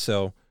into it.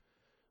 So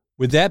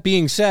with that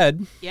being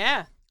said,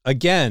 Yeah.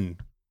 again,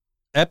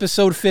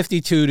 episode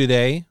 52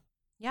 today.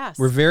 Yes.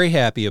 We're very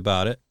happy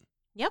about it.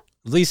 Yep.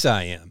 At least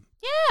I am.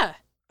 Yeah.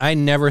 I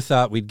never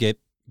thought we'd get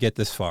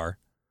this far.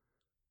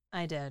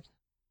 I did.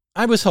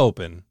 I was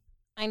hoping,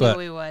 I knew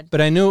we would.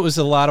 but I knew it was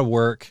a lot of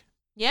work.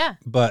 Yeah.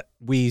 But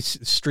we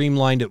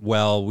streamlined it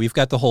well. We've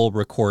got the whole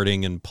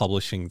recording and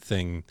publishing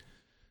thing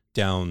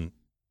down,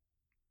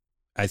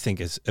 I think,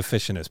 as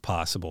efficient as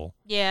possible.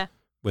 Yeah.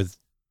 With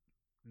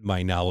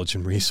my knowledge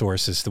and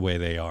resources the way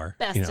they are.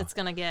 Best you know. it's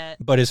going to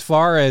get. But as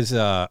far as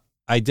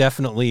I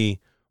definitely,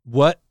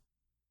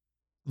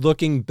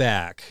 looking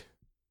back,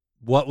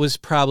 what was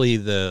probably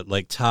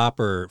the top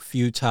or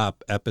few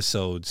top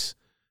episodes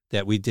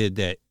that we did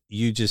that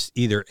you just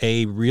either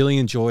A, really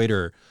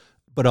enjoyed,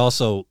 but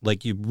also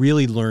you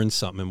really learned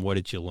something, and what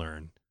did you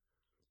learn?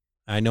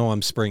 I know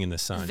I'm springing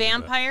this on you,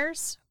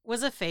 Vampires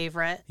was a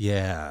favorite.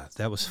 yeah,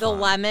 that was The fun.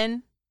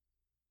 lemon,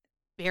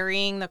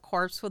 burying the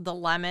corpse with the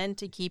lemon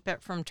to keep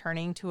it from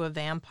turning to a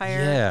vampire.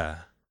 Yeah.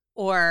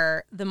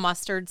 Or the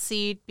mustard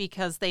seed,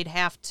 because they'd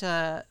have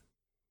to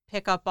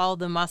pick up all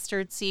the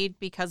mustard seed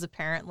because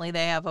apparently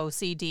they have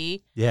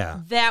OCD. Yeah.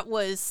 That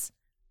was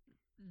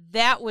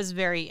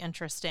very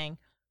interesting.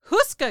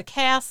 Huska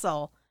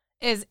Castle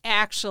is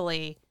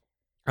actually,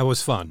 That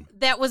was fun.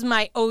 that was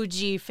my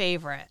OG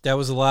favorite. That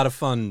was a lot of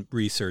fun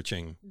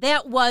researching.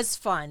 That was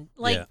fun.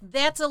 Yeah.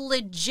 That's a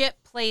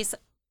legit place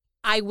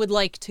I would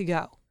like to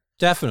go.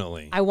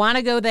 Definitely. I want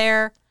to go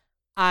there.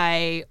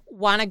 I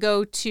want to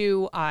go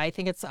to, I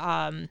think it's,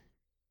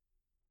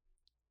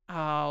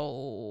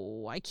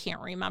 I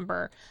can't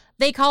remember.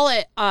 They call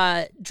it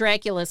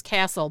Dracula's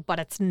Castle, but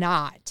it's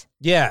not.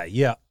 Yeah,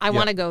 yeah. I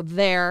want to go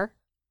there.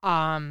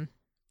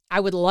 I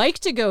would like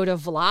to go to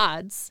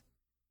Vlad's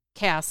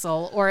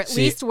castle, or at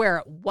least where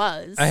it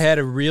was. I had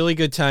a really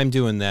good time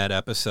doing that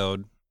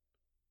episode.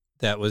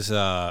 That was,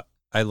 I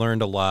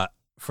learned a lot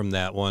from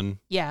that one.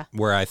 Yeah.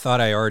 Where I thought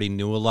I already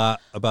knew a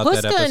lot about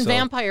that Huska episode. and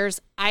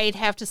vampires, I'd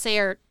have to say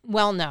are,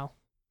 well, no.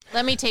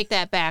 Let me take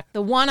that back.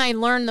 The one I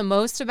learned the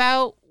most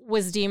about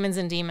was demons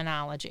and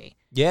demonology.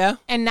 Yeah.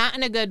 And not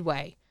in a good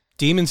way.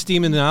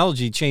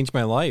 Demonology changed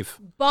my life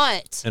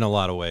But in a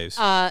lot of ways.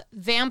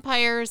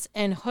 vampires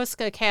and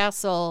Huska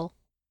Castle,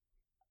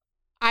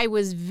 I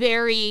was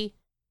very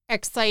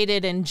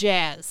excited and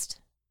jazzed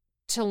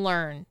to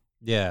learn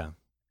Yeah.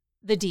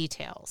 the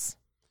details.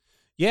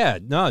 Yeah,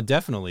 no,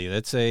 definitely.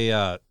 That's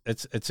a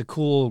it's a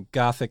cool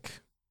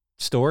gothic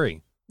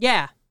story.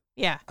 Yeah.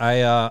 Yeah.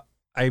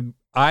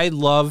 I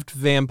loved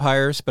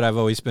vampires, but I've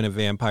always been a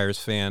vampires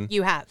fan.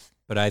 You have.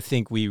 But I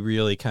think we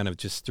really kind of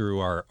just threw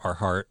our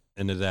heart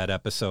into that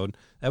episode.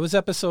 That was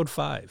episode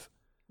 5.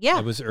 Yeah.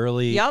 It was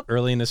early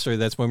in the story.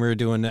 That's when we were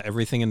doing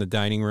everything in the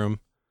dining room.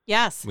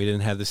 Yes. We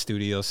didn't have the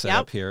studio set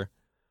up here.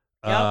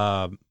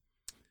 Yep.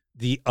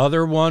 The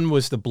other one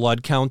was the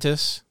Blood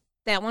Countess.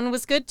 That one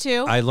was good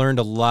too. I learned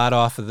a lot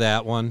off of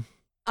that one.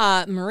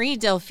 Marie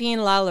Delphine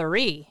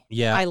Lalaurie.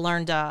 Yeah. I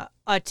learned a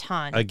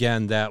ton.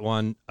 Again, that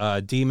one.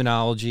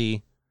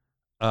 Demonology.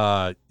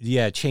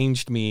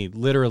 Changed me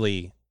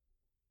literally.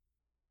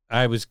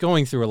 I was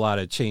going through a lot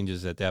of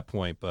changes at that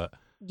point, but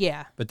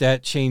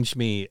that changed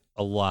me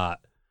a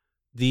lot.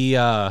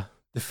 The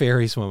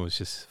fairies one was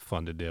just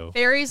fun to do.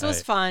 Fairies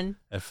was fun.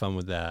 I had fun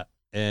with that.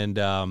 And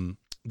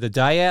the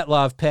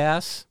Dyatlov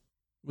Pass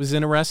was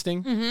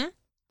interesting. Mm-hmm.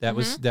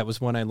 That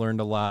was one I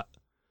learned a lot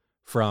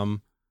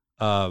from,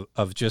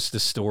 of just the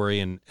story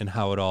and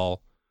how it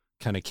all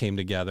kind of came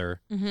together.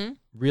 Mm-hmm.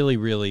 Really,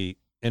 really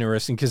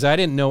interesting, because I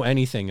didn't know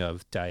anything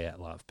of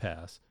Dyatlov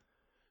Pass.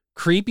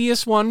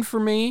 Creepiest one for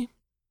me,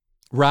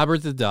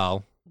 Robert the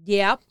Doll.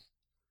 Yep.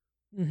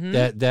 Mm-hmm.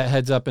 That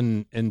heads up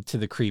into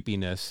the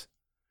creepiness.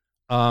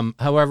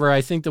 However, I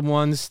think the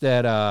ones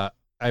that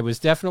I was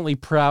definitely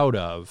proud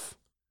of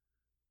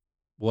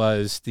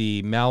was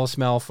the Malleus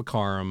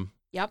Maleficarum.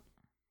 Yep.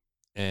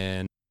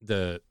 And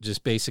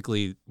just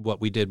basically what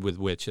we did with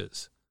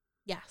witches.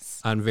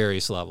 Yes. On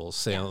various levels,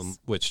 Salem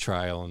Witch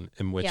Trial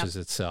and witches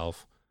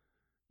itself.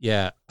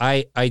 Yeah,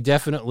 I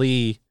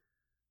definitely,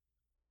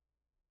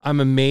 I'm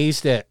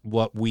amazed at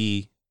what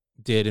we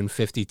did in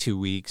 52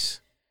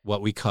 weeks,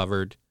 what we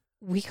covered.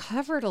 We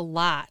covered a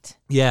lot.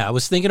 Yeah, I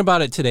was thinking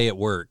about it today at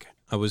work.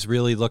 I was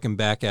really looking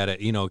back at it,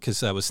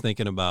 because I was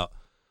thinking about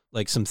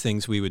some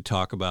things we would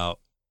talk about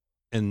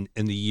in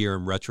the year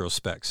in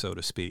retrospect, so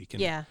to speak.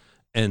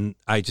 And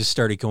I just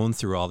started going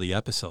through all the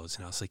episodes,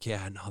 and I was like,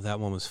 yeah, no, that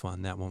one was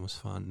fun. That one was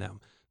fun.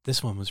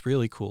 This one was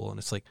really cool. And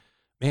it's like,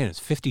 man, it's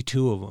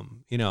 52 of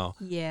them,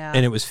 Yeah.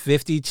 And it was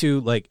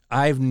 52.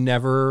 I've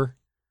never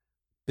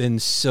been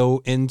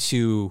so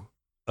into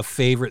a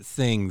favorite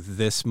thing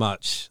this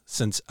much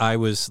since I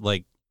was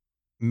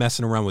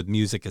messing around with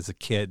music as a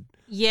kid.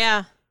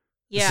 Yeah.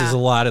 This Yeah. is a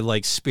lot of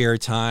like spare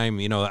time.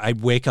 You know,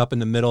 I'd wake up in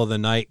the middle of the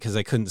night because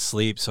I couldn't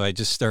sleep. So I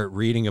just start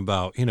reading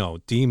about, you know,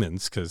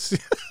 demons because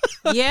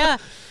Yeah.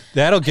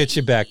 that'll get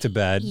you back to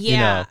bed. Yeah. You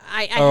know.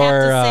 I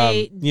have to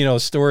say, you know,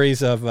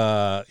 stories of,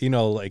 you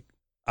know, like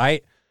I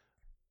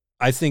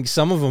think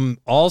some of them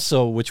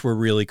also, which were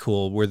really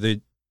cool, were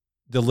the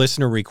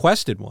listener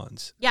requested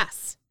ones.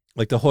 yes.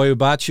 Like the Hoia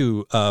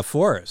Baciu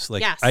forest.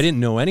 Like Yes. I didn't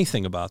know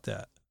anything about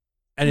that.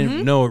 I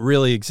didn't know it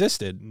really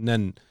existed. And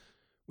then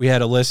we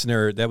had a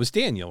listener that was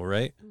Daniel,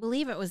 right? I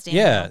believe it was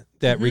Daniel. Yeah,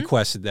 that Mhm.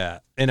 requested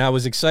that. And I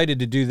was excited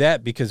to do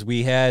that because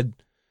we had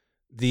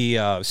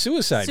the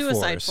suicide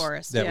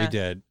forest that we yeah.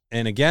 did.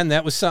 And again,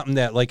 that was something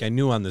that like I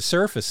knew on the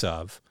surface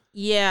of,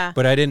 Yeah.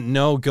 but I didn't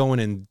know going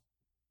in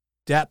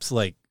depth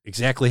like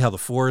exactly how the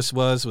forest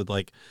was with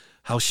like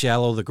how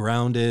shallow the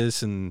ground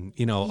is and,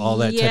 you know, all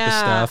that type of Yeah.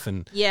 stuff.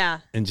 And Yeah.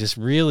 just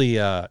really,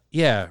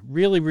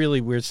 really, really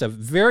weird stuff.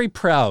 Very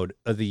proud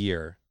of the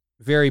year.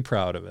 Very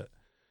proud of it.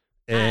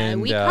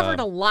 And we covered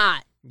a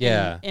lot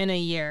yeah. in a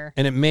year.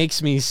 And it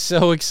makes me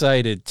so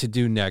excited to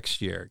do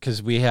next year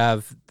because we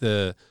have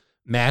the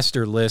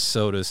master list,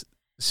 so to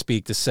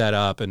speak, to set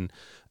up. And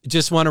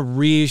just want to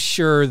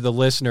reassure the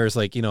listeners,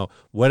 like, you know,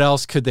 what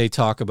else could they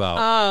talk about?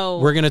 Oh.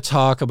 We're going to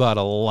talk about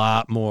a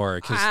lot more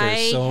because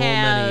there's so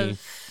many.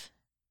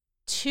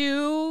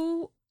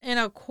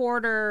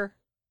 2.25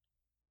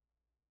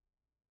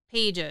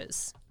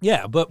 pages.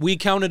 Yeah, but we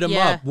counted them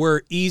Yeah. up.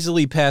 We're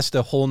easily past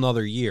a whole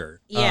nother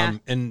year. Yeah.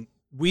 And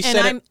we And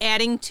said I'm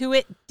adding to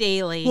it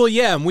daily. well,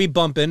 yeah, and we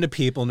bump into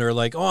people and they're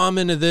like, "Oh, I'm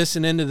into this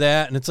and into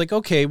that." And it's like,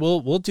 "Okay,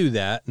 we'll do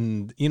that."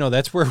 And you know,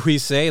 that's where we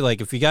say like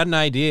if you got an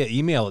idea,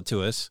 email it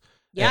to us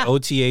Yeah. at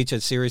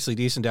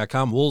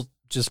oth@seriouslydecent.com. We'll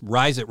just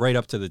rise it right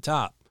up to the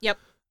top. Yep.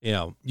 You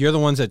know, you're the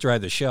ones that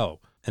drive the show.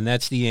 And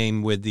that's the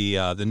aim with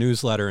the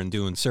newsletter and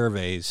doing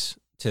surveys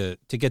to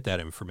get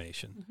that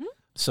information. Mm-hmm.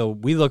 So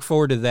we look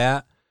forward to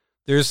that.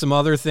 There's some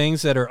other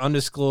things that are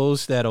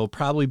undisclosed that'll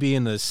probably be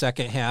in the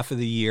second half of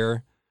the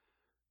year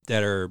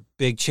that are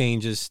big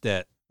changes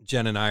that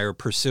Jen and I are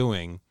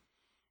pursuing.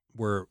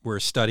 We're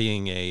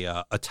studying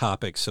a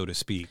topic, so to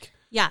speak,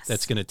 Yes.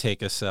 that's going to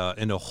take us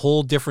in a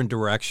whole different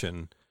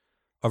direction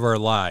of our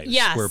lives.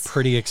 Yes. We're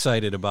pretty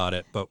excited about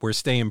it, but we're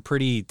staying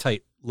pretty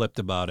tight-lipped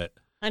about it.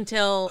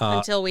 Until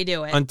we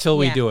do it. Until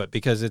we Yeah. do it,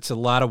 because it's a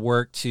lot of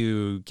work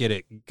to get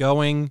it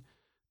going,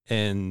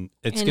 and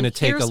it's going to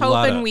take a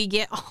lot of. we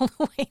get all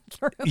the way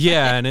through.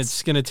 Yeah, it. and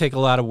it's going to take a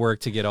lot of work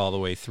to get all the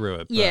way through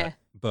it. But, Yeah.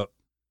 but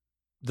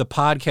the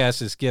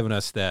podcast has given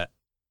us that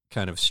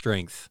kind of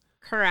strength,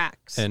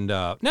 correct. and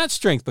not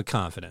strength, but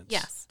confidence.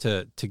 Yes.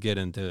 To get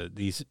into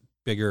these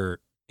bigger,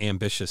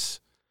 ambitious,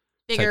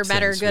 bigger, type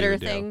better, things we gooder would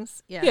do.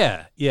 things.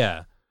 Yeah.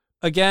 Yeah.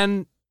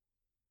 Again,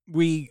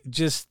 we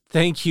just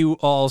thank you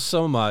all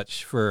so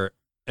much for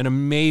an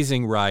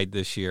amazing ride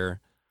this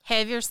year.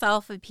 Have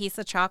yourself a piece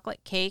of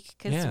chocolate cake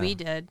because Yeah. we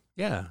did.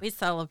 Yeah. We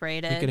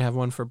celebrated. You could have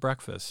one for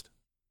breakfast.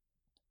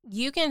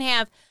 You can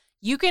have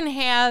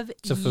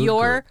It's a food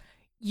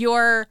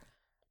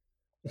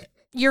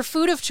your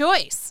food of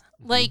choice.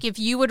 Mm-hmm. Like if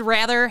you would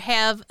rather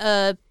have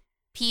a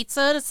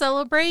pizza to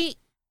celebrate,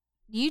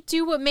 you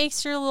do what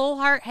makes your little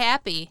heart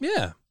happy.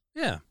 Yeah.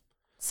 Yeah.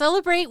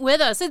 Celebrate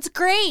with us. It's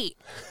great.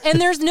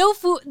 And there's no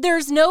food,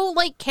 there's no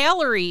like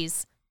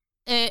calories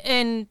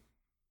and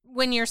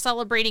when you're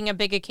celebrating a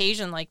big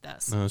occasion like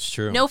this. No, that's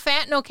true. No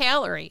fat, no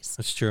calories.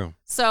 That's true.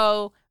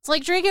 So it's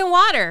like drinking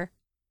water.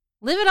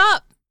 Live it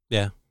up.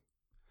 Yeah.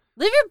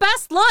 Live your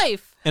best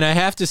life. And I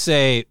have to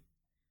say,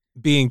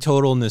 being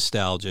total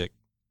nostalgic,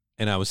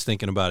 and I was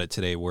thinking about it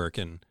today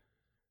working,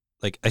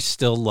 like I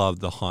still love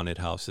the Haunted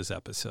Houses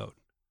episode.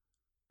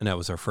 And that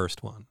was our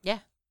first one. Yeah.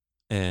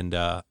 And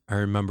I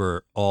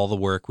remember all the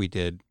work we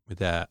did with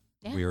that.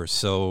 Yeah. We were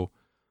so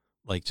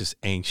like just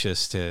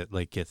anxious to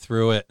like get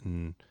through it.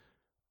 And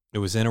it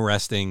was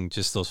interesting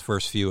just those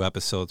first few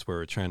episodes where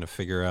we're trying to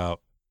figure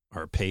out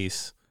our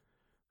pace,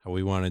 how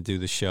we want to do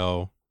the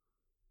show.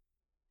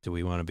 Do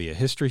we want to be a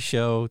history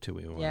show? Do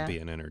we want Yeah. to be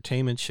an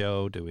entertainment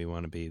show? Do we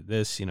want to be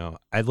this? You know,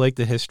 I like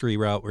the history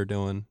route we're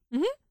doing.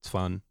 Mhm. It's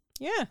fun.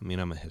 Yeah. I mean,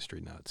 I'm a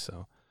history nut,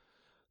 so.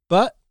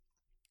 But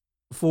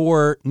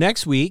for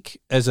next week,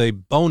 as a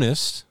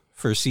bonus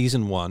for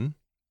season 1,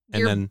 and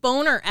Your then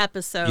boner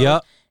episode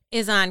yep,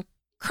 is on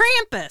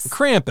Krampus.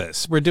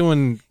 Krampus. We're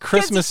doing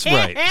Christmas 'Cause you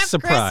can't right. have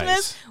Surprise.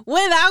 Christmas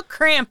without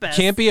Krampus.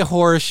 Can't be a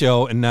horror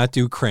show and not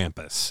do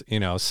Krampus, you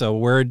know. So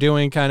we're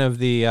doing kind of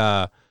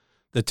the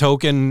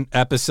token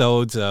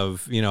episodes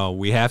of, you know,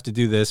 we have to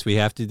do this, we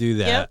have to do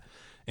that. Yep.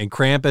 And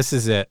Krampus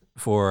is it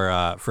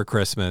for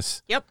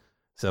Christmas. Yep.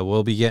 So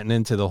we'll be getting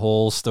into the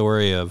whole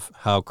story of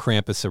how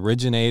Krampus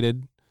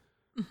originated,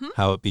 Mhm.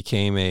 how it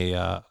became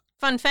a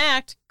Fun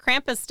fact,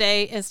 Krampus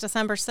Day is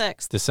December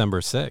 6th.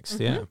 December 6th.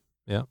 Mhm.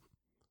 Yeah.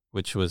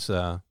 Which was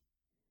A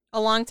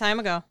long time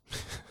ago.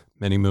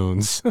 many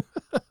moons.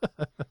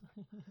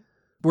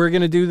 We're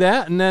going to do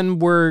that, and then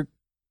we're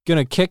going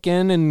to kick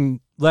in and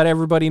let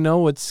everybody know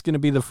what's going to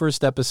be the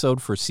first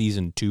episode for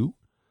season 2.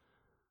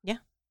 Yeah.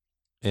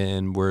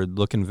 And we're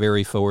looking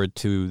very forward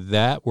to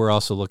that. We're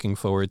also looking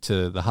forward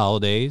to the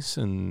holidays,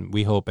 and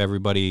we hope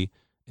everybody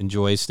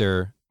enjoys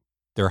their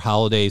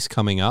holidays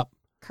coming up.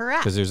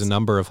 Correct. Because there's a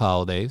number of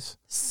holidays.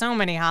 So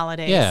many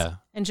holidays. Yeah.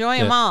 Enjoy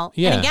them all.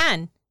 Yeah. And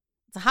again,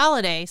 it's a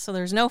holiday, so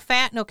there's no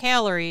fat, no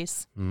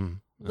calories.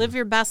 Live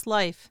your best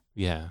life.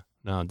 Yeah.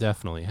 No,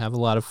 definitely. Have a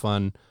lot of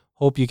fun.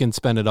 Hope you can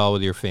spend it all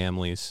with your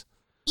families.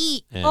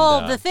 Eat And,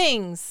 all the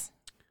things.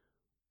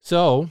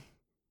 So,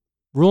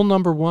 rule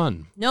number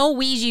 1. No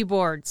Ouija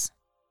boards.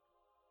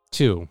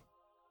 2.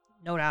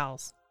 No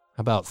dolls.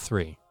 How about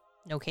 3?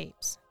 No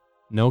capes.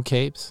 No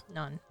capes?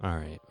 None. All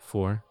right.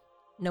 4.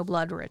 No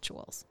blood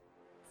rituals.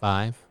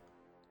 5.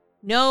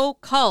 No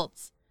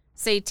cults.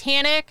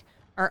 Satanic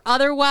or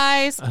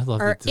otherwise, I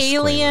love or the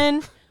disclaimer.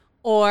 alien,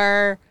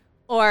 or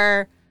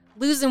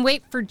losing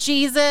weight for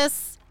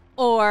Jesus,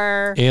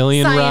 or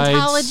Alien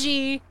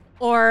Scientology,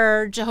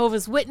 or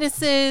Jehovah's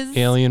Witnesses.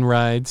 Alien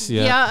rides.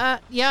 Yeah.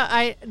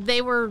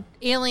 They were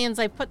aliens.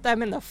 I put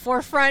them in the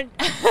forefront.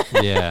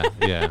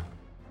 Yeah.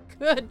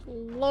 Good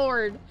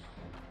Lord.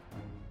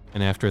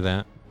 And after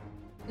that?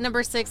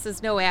 Number 6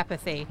 is no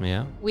apathy.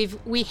 Yeah.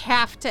 We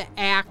have to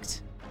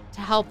act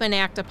to help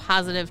enact a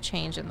positive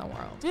change in the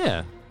world.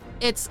 Yeah.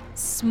 It's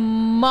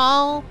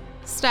small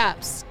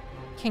steps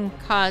can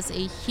cause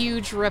a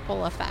huge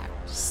ripple effect.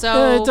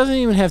 So It doesn't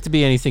even have to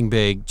be anything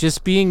big.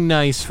 Just being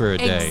nice for a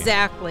day.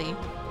 Exactly.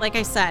 Like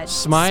I said,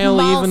 Smile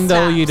small even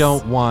though you steps.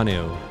 don't want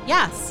to.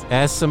 Yes.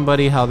 Ask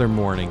somebody how their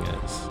morning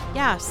is.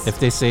 Yes. If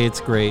they say it's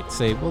great,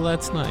 say, well,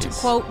 that's nice. To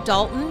quote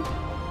Dalton,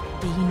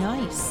 be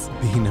nice.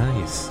 Be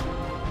nice.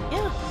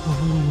 Yeah.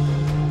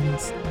 Oh,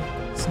 it's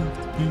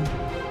soft to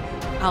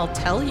be. I'll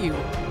tell you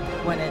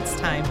when it's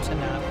time to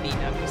not be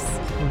nice.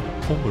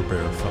 Polar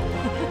bear fella.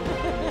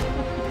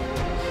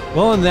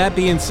 Well, and that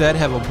being said,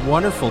 have a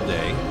wonderful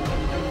day.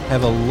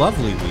 Have a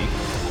lovely week.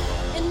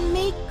 And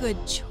make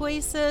good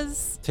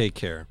choices. Take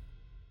care.